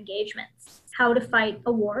military engagements, how to fight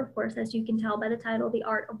a war, of course, as you can tell by the title, The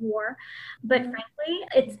Art of War. But frankly,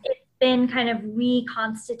 it's been kind of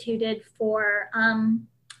reconstituted for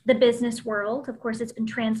the business world. Of course, it's been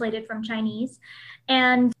translated from Chinese.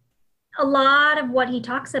 And a lot of what he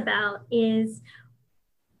talks about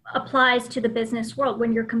applies to the business world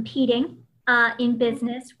when you're competing in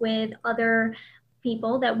business with other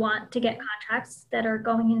people that want to get contracts that are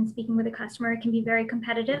going in and speaking with a customer. It can be very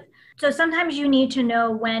competitive. So sometimes you need to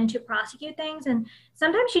know when to prosecute things, and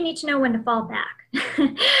sometimes you need to know when to fall back.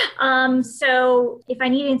 So if I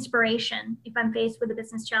need inspiration, if I'm faced with a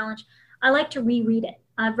business challenge, I like to reread it.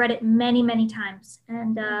 I've read it many, many times,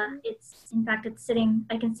 and it's sitting.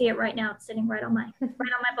 I can see it right now. It's sitting right on my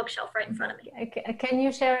bookshelf, right in front of me. Okay. Can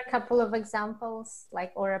you share a couple of examples,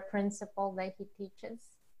 or a principle that he teaches?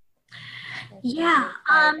 Yeah.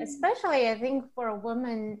 Especially, I think, for a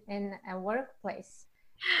woman in a workplace.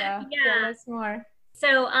 So tell us more.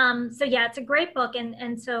 So yeah, it's a great book,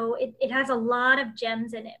 and so it has a lot of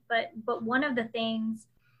gems in it. But one of the things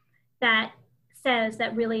that says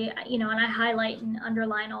that really, and I highlight and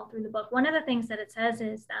underline all through the book, one of the things that it says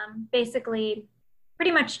is basically pretty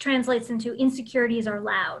much translates into insecurities are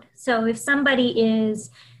loud. So if somebody is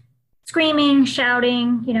screaming,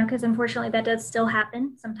 shouting, because unfortunately that does still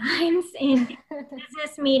happen sometimes in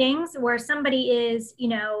business meetings where somebody is,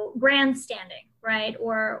 grandstanding, right?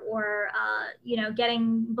 Or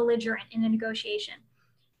getting belligerent in a negotiation.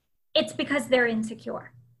 It's because they're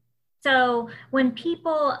insecure. So when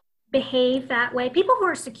people behave that way, people who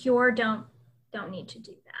are secure don't need to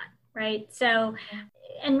do that, right? So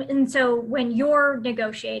and so when you're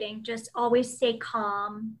negotiating, just always stay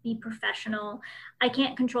calm, be professional. I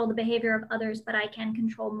can't control the behavior of others, but I can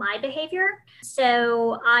control my behavior.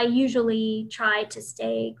 So I usually try to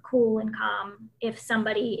stay cool and calm if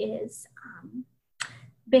somebody is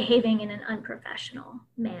behaving in an unprofessional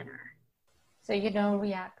manner. So you don't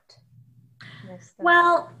react?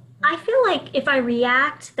 Well, I feel like if I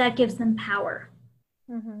react, that gives them power.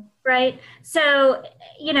 Right. So,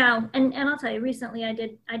 and I'll tell you, recently I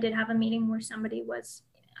did have a meeting where somebody was,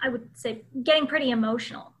 I would say, getting pretty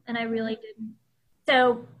emotional, and I really didn't.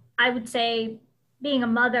 So I would say, being a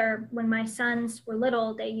mother, when my sons were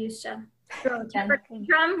little, they used to throw a temper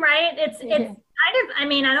tantrum, right? It's kind of, I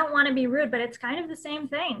mean, I don't want to be rude, but it's kind of the same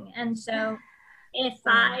thing. And so if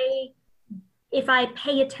I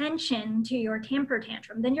pay attention to your temper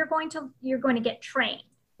tantrum, then you're going to get trained,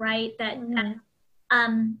 right? That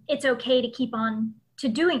it's okay to keep on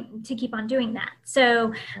doing that.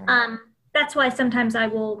 So that's why sometimes I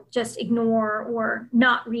will just ignore or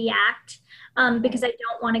not react because I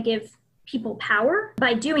don't want to give people power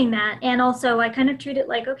by doing that. And also I kind of treat it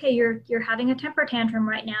like, okay, you're having a temper tantrum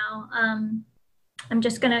right now. I'm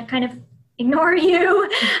just going to kind of ignore you.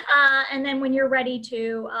 And then when you're ready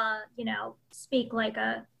to, speak like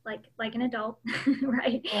an adult,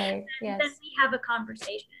 right? Right. Yes. Then we have a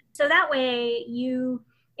conversation. So that way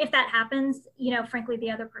if that happens, frankly,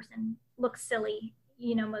 the other person looks silly,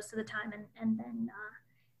 most of the time. And then,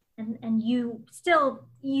 and you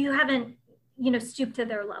haven't, stooped to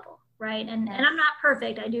their level. Right. And I'm not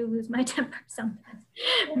perfect. I do lose my temper sometimes,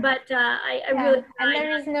 but I really, and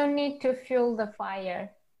there is no need to fuel the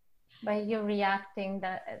fire by you reacting.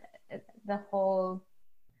 The whole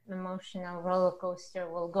emotional roller coaster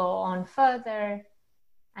will go on further,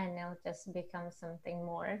 and it'll just become something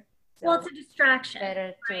more. So well, it's a distraction,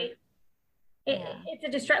 right? It's a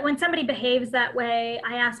distraction. When somebody behaves that way,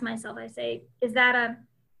 I ask myself, I say,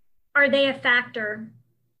 are they a factor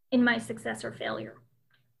in my success or failure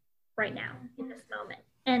right now in this moment?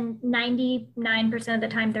 And 99% of the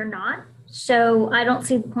time they're not. So I don't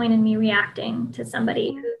see the point in me reacting to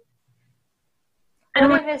somebody who.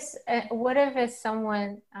 What if it's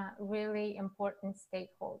someone really important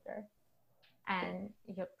stakeholder, and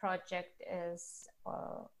your project is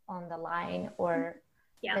on the line, or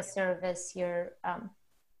the service you're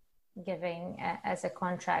giving as a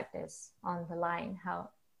contract is on the line? How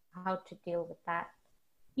to deal with that?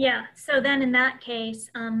 Yeah. So then in that case,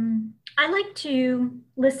 I like to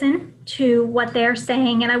listen to what they're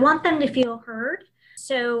saying, and I want them to feel heard.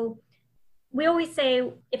 So we always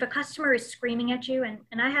say if a customer is screaming at you,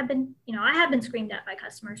 and I have been, I have been screamed at by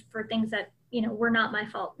customers for things that, were not my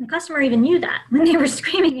fault. And the customer even knew that when they were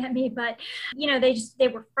screaming at me, but, they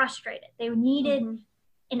were frustrated. They needed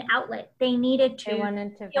an outlet. They needed to feel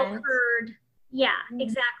vent. heard. Yeah,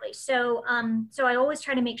 exactly. So, so I always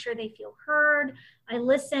try to make sure they feel heard. I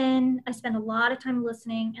listen. I spend a lot of time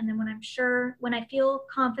listening. And then when I feel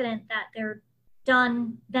confident that they're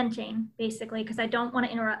done venting, basically, because I don't want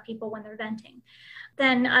to interrupt people when they're venting,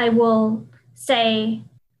 then I will say,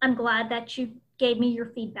 I'm glad that you gave me your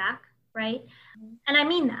feedback, right? And I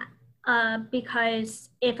mean that, because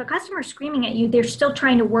if a customer is screaming at you, they're still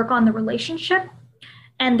trying to work on the relationship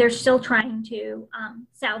and they're still trying to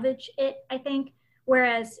salvage it, I think.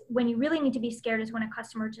 Whereas when you really need to be scared is when a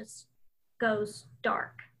customer just goes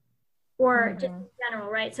dark or just in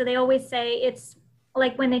general, right? So they always say it's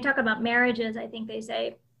like when they talk about marriages, I think they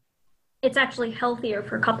say it's actually healthier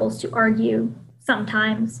for couples to argue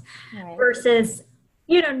sometimes versus,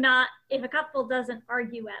 not if a couple doesn't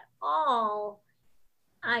argue at all,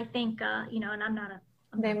 I think,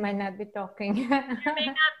 and they might not be talking.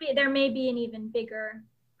 there may be an even bigger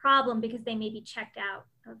problem because they may be checked out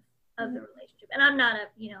of the relationship. And I'm not a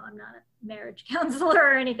marriage counselor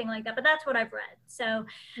or anything like that, but that's what I've read. So,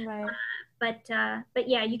 but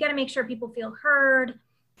yeah, you got to make sure people feel heard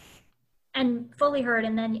and fully heard.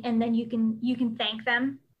 And then you can thank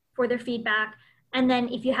them for their feedback. And then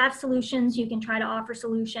if you have solutions, you can try to offer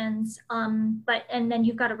solutions. And then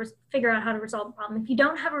you've got to figure out how to resolve the problem. If you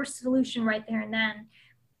don't have a solution right there and then,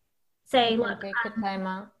 say, look, take a time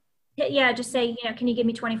out. Yeah, just say, can you give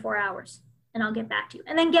me 24 hours and I'll get back to you.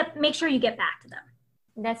 And then make sure you get back to them.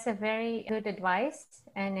 That's a very good advice.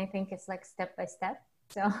 And I think it's like step by step.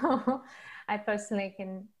 So I personally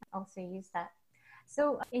can also use that.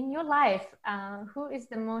 So in your life, who is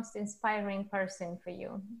the most inspiring person for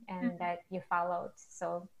you and that you followed?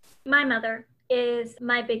 So my mother is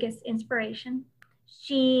my biggest inspiration.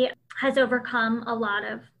 She has overcome a lot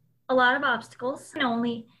of obstacles. You can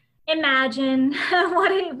only imagine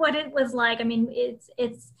what it was like. I mean, it's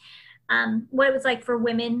what it was like for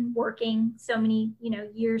women working so many,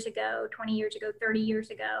 years ago, 20 years ago, 30 years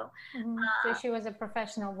ago. So she was a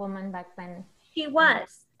professional woman back then. She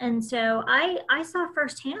was. And so I saw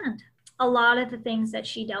firsthand a lot of the things that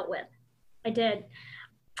she dealt with. I did.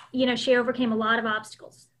 She overcame a lot of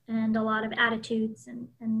obstacles and a lot of attitudes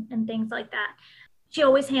and things like that. She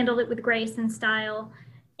always handled it with grace and style.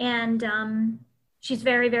 And she's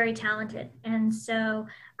very, very talented. And so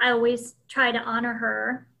I always try to honor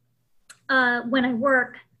her when I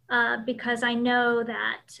work because I know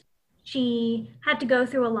that she had to go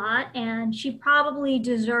through a lot and she probably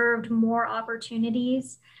deserved more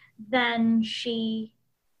opportunities than she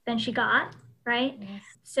got, right? Yes.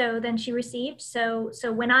 So then she received. So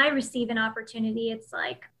when I receive an opportunity, it's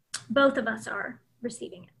like both of us are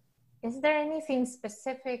receiving it. Is there anything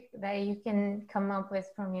specific that you can come up with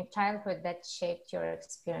from your childhood that shaped your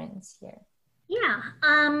experience here? Yeah.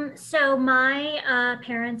 So my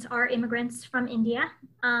parents are immigrants from India.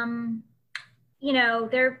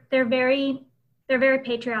 They're very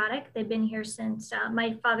patriotic. They've been here since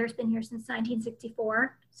my father's been here since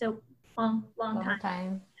 1964. So long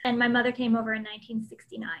time. And my mother came over in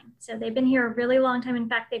 1969. So they've been here a really long time. In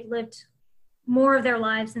fact, they've lived more of their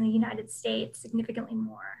lives in the United States, significantly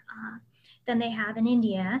more than they have in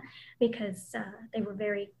India, because they were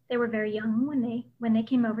very young when they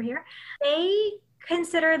came over here. They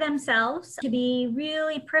consider themselves to be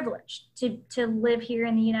really privileged to live here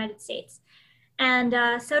in the United States. And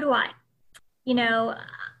so do I.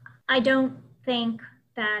 I don't think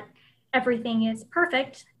that everything is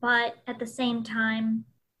perfect, but at the same time,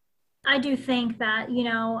 I do think that,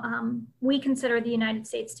 we consider the United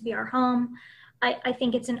States to be our home. I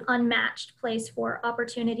think it's an unmatched place for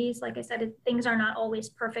opportunities. Like I said, things are not always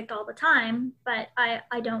perfect all the time, but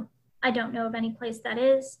I don't know of any place that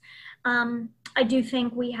is. I do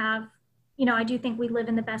think we live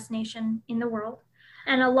in the best nation in the world.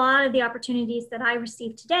 And a lot of the opportunities that I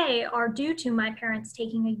receive today are due to my parents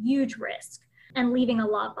taking a huge risk and leaving a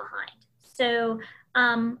lot behind. So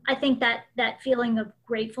I think that feeling of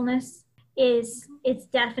gratefulness it's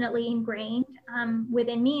definitely ingrained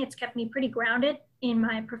within me. It's kept me pretty grounded in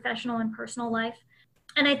my professional and personal life.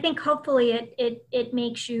 And I think hopefully it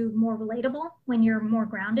makes you more relatable when you're more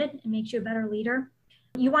grounded. It makes you a better leader.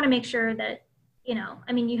 You want to make sure that, you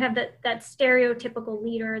have that stereotypical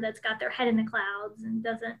leader that's got their head in the clouds and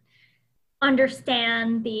doesn't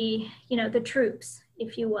understand the troops,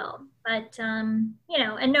 if you will. But, and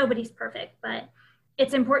nobody's perfect, but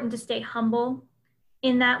it's important to stay humble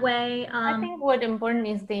in that way. I think what important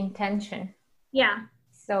is the intention. Yeah.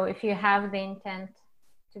 So if you have the intent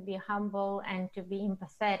to be humble and to be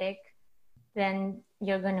empathetic, then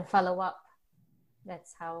you're going to follow up.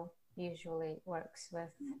 That's how usually it works with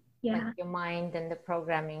like your mind and the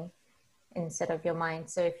programming instead of your mind.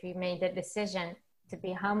 So if you made a decision to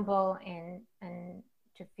be humble and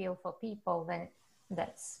to feel for people, then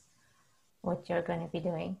that's what you're going to be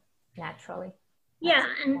doing naturally. Yeah,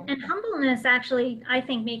 and humbleness actually, I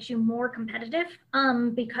think, makes you more competitive,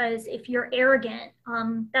 because if you're arrogant,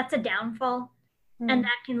 that's a downfall. And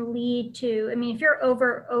that can lead to, I mean, if you're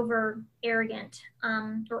over arrogant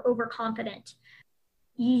or overconfident,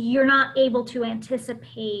 you're not able to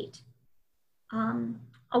anticipate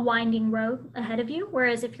a winding road ahead of you.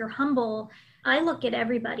 Whereas if you're humble, I look at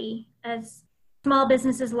everybody as small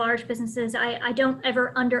businesses, large businesses. I don't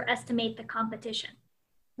ever underestimate the competition.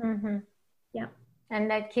 Mm-hmm. Yeah. And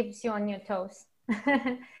that keeps you on your toes.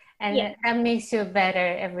 And that makes you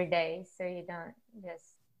better every day. So you don't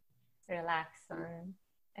just relax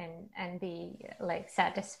and be like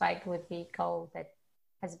satisfied with the goal that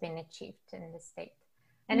has been achieved in the state.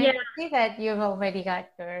 And I see that you've already got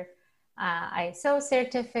your ISO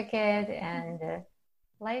certificate and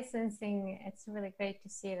licensing. It's really great to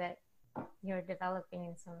see that you're developing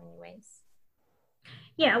in so many ways.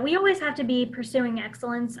 Yeah, we always have to be pursuing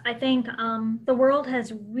excellence. I think the world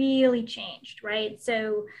has really changed, right?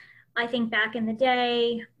 So I think back in the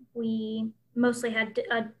day, we mostly had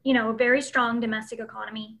a very strong domestic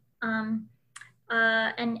economy,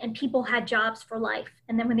 and people had jobs for life.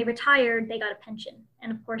 And then when they retired, they got a pension.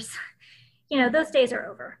 And of course, those days are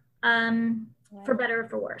over, for better or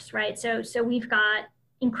for worse, right? So we've got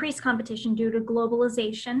increased competition due to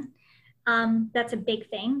globalization. That's a big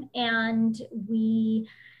thing. And we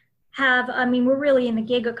have, we're really in the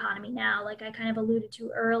gig economy now, like I kind of alluded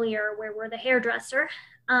to earlier, where we're the hairdresser.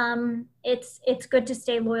 It's good to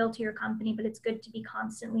stay loyal to your company, but it's good to be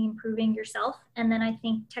constantly improving yourself. And then I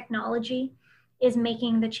think technology is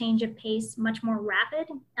making the change of pace much more rapid.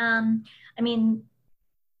 Some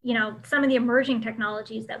of the emerging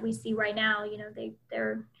technologies that we see right now,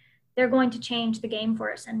 they're going to change the game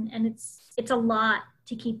for us, and it's a lot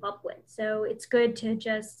to keep up with. So it's good to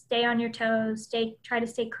just stay on your toes, try to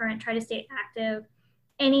stay current, try to stay active.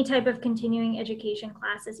 Any type of continuing education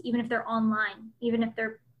classes, even if they're online, even if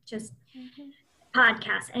they're just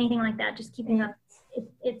podcasts, anything like that, just keeping up.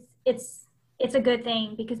 It's a good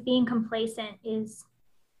thing, because being complacent is,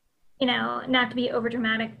 not to be over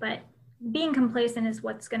dramatic, but being complacent is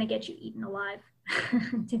what's going to get you eaten alive.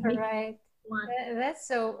 Right. That's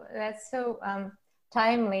so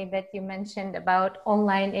timely that you mentioned about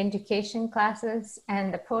online education classes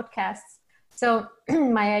and the podcasts. So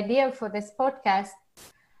my idea for this podcast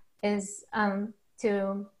is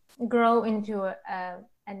to grow into a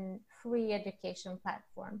free education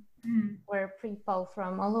platform where people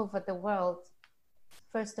from all over the world,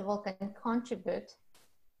 first of all, can contribute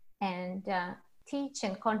and teach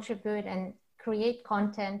and contribute and create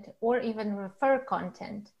content, or even refer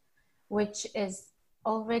content, which is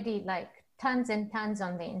already like tons and tons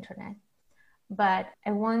on the internet. But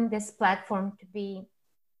I want this platform to be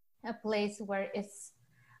a place where it's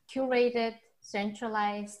curated,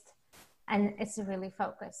 centralized, and it's really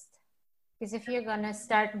focused. Because if you're going to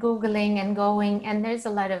start Googling and going, and there's a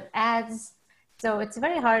lot of ads, so it's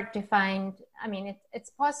very hard to find. It's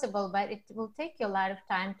possible, but it will take you a lot of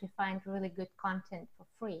time to find really good content for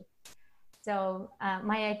free. So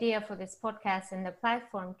my idea for this podcast and the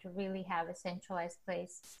platform to really have a centralized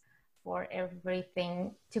place for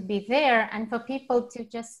everything to be there, and for people to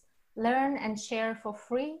just learn and share for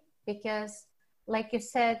free. Because like you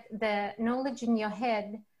said, the knowledge in your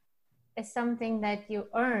head is something that you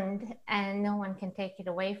earned, and no one can take it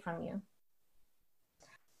away from you.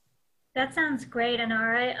 That sounds great,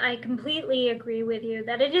 Anar. I completely agree with you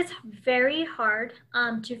that it is very hard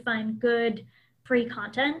to find good free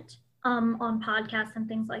content on podcasts and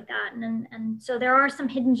things like that. And so there are some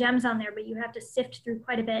hidden gems on there, but you have to sift through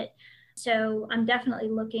quite a bit. So I'm definitely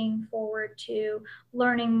looking forward to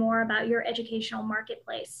learning more about your educational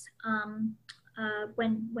marketplace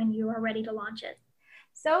when you are ready to launch it.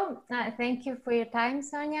 So thank you for your time,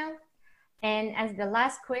 Sonia. And as the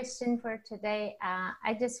last question for today,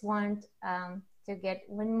 I just want to get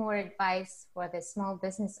one more advice for the small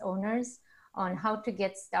business owners on how to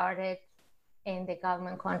get started in the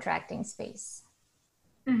government contracting space.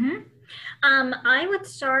 I would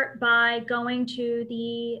start by going to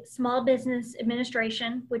the Small Business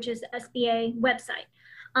Administration, which is SBA website.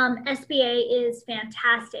 SBA is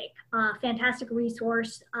fantastic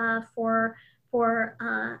resource for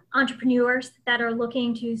entrepreneurs that are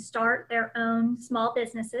looking to start their own small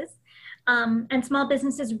businesses. And small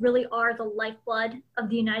businesses really are the lifeblood of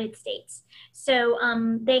the United States. So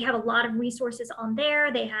they have a lot of resources on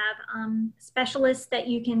there. They have specialists that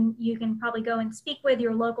you can probably go and speak with,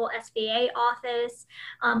 your local SBA office,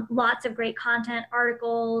 lots of great content,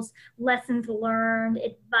 articles, lessons learned,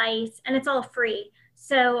 advice, and it's all free.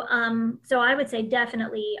 So I would say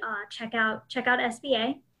definitely check out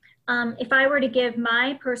SBA. If I were to give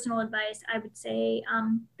my personal advice, I would say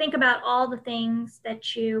think about all the things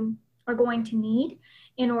that you are going to need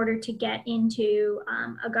in order to get into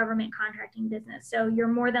a government contracting business. So you're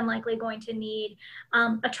more than likely going to need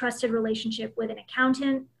a trusted relationship with an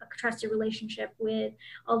accountant, a trusted relationship with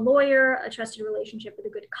a lawyer, a trusted relationship with a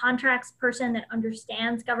good contracts person that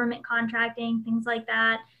understands government contracting, things like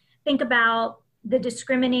that. Think about the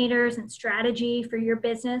discriminators and strategy for your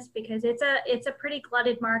business, because it's a pretty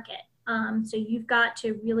glutted market. So you've got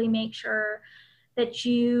to really make sure that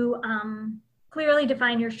you clearly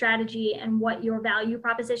define your strategy and what your value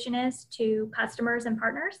proposition is to customers and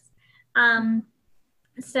partners.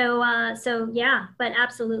 So yeah, but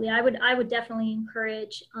absolutely, I would definitely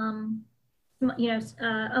encourage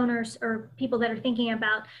owners or people that are thinking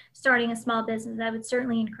about starting a small business. I would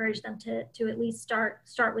certainly encourage them to at least start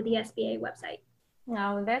with the SBA website.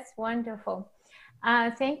 No, that's wonderful.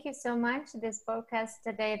 Thank you so much. This podcast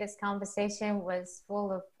today, this conversation was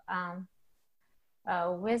full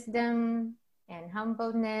of wisdom and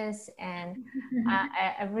humbleness, and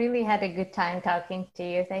I really had a good time talking to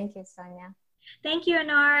you. Thank you, Sonia. Thank you,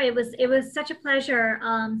 Anar. It was such a pleasure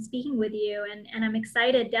speaking with you, and I'm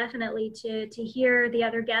excited definitely to hear the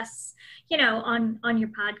other guests, on your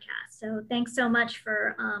podcast. So thanks so much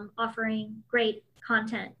for offering great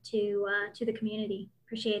content to the community.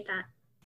 Appreciate that.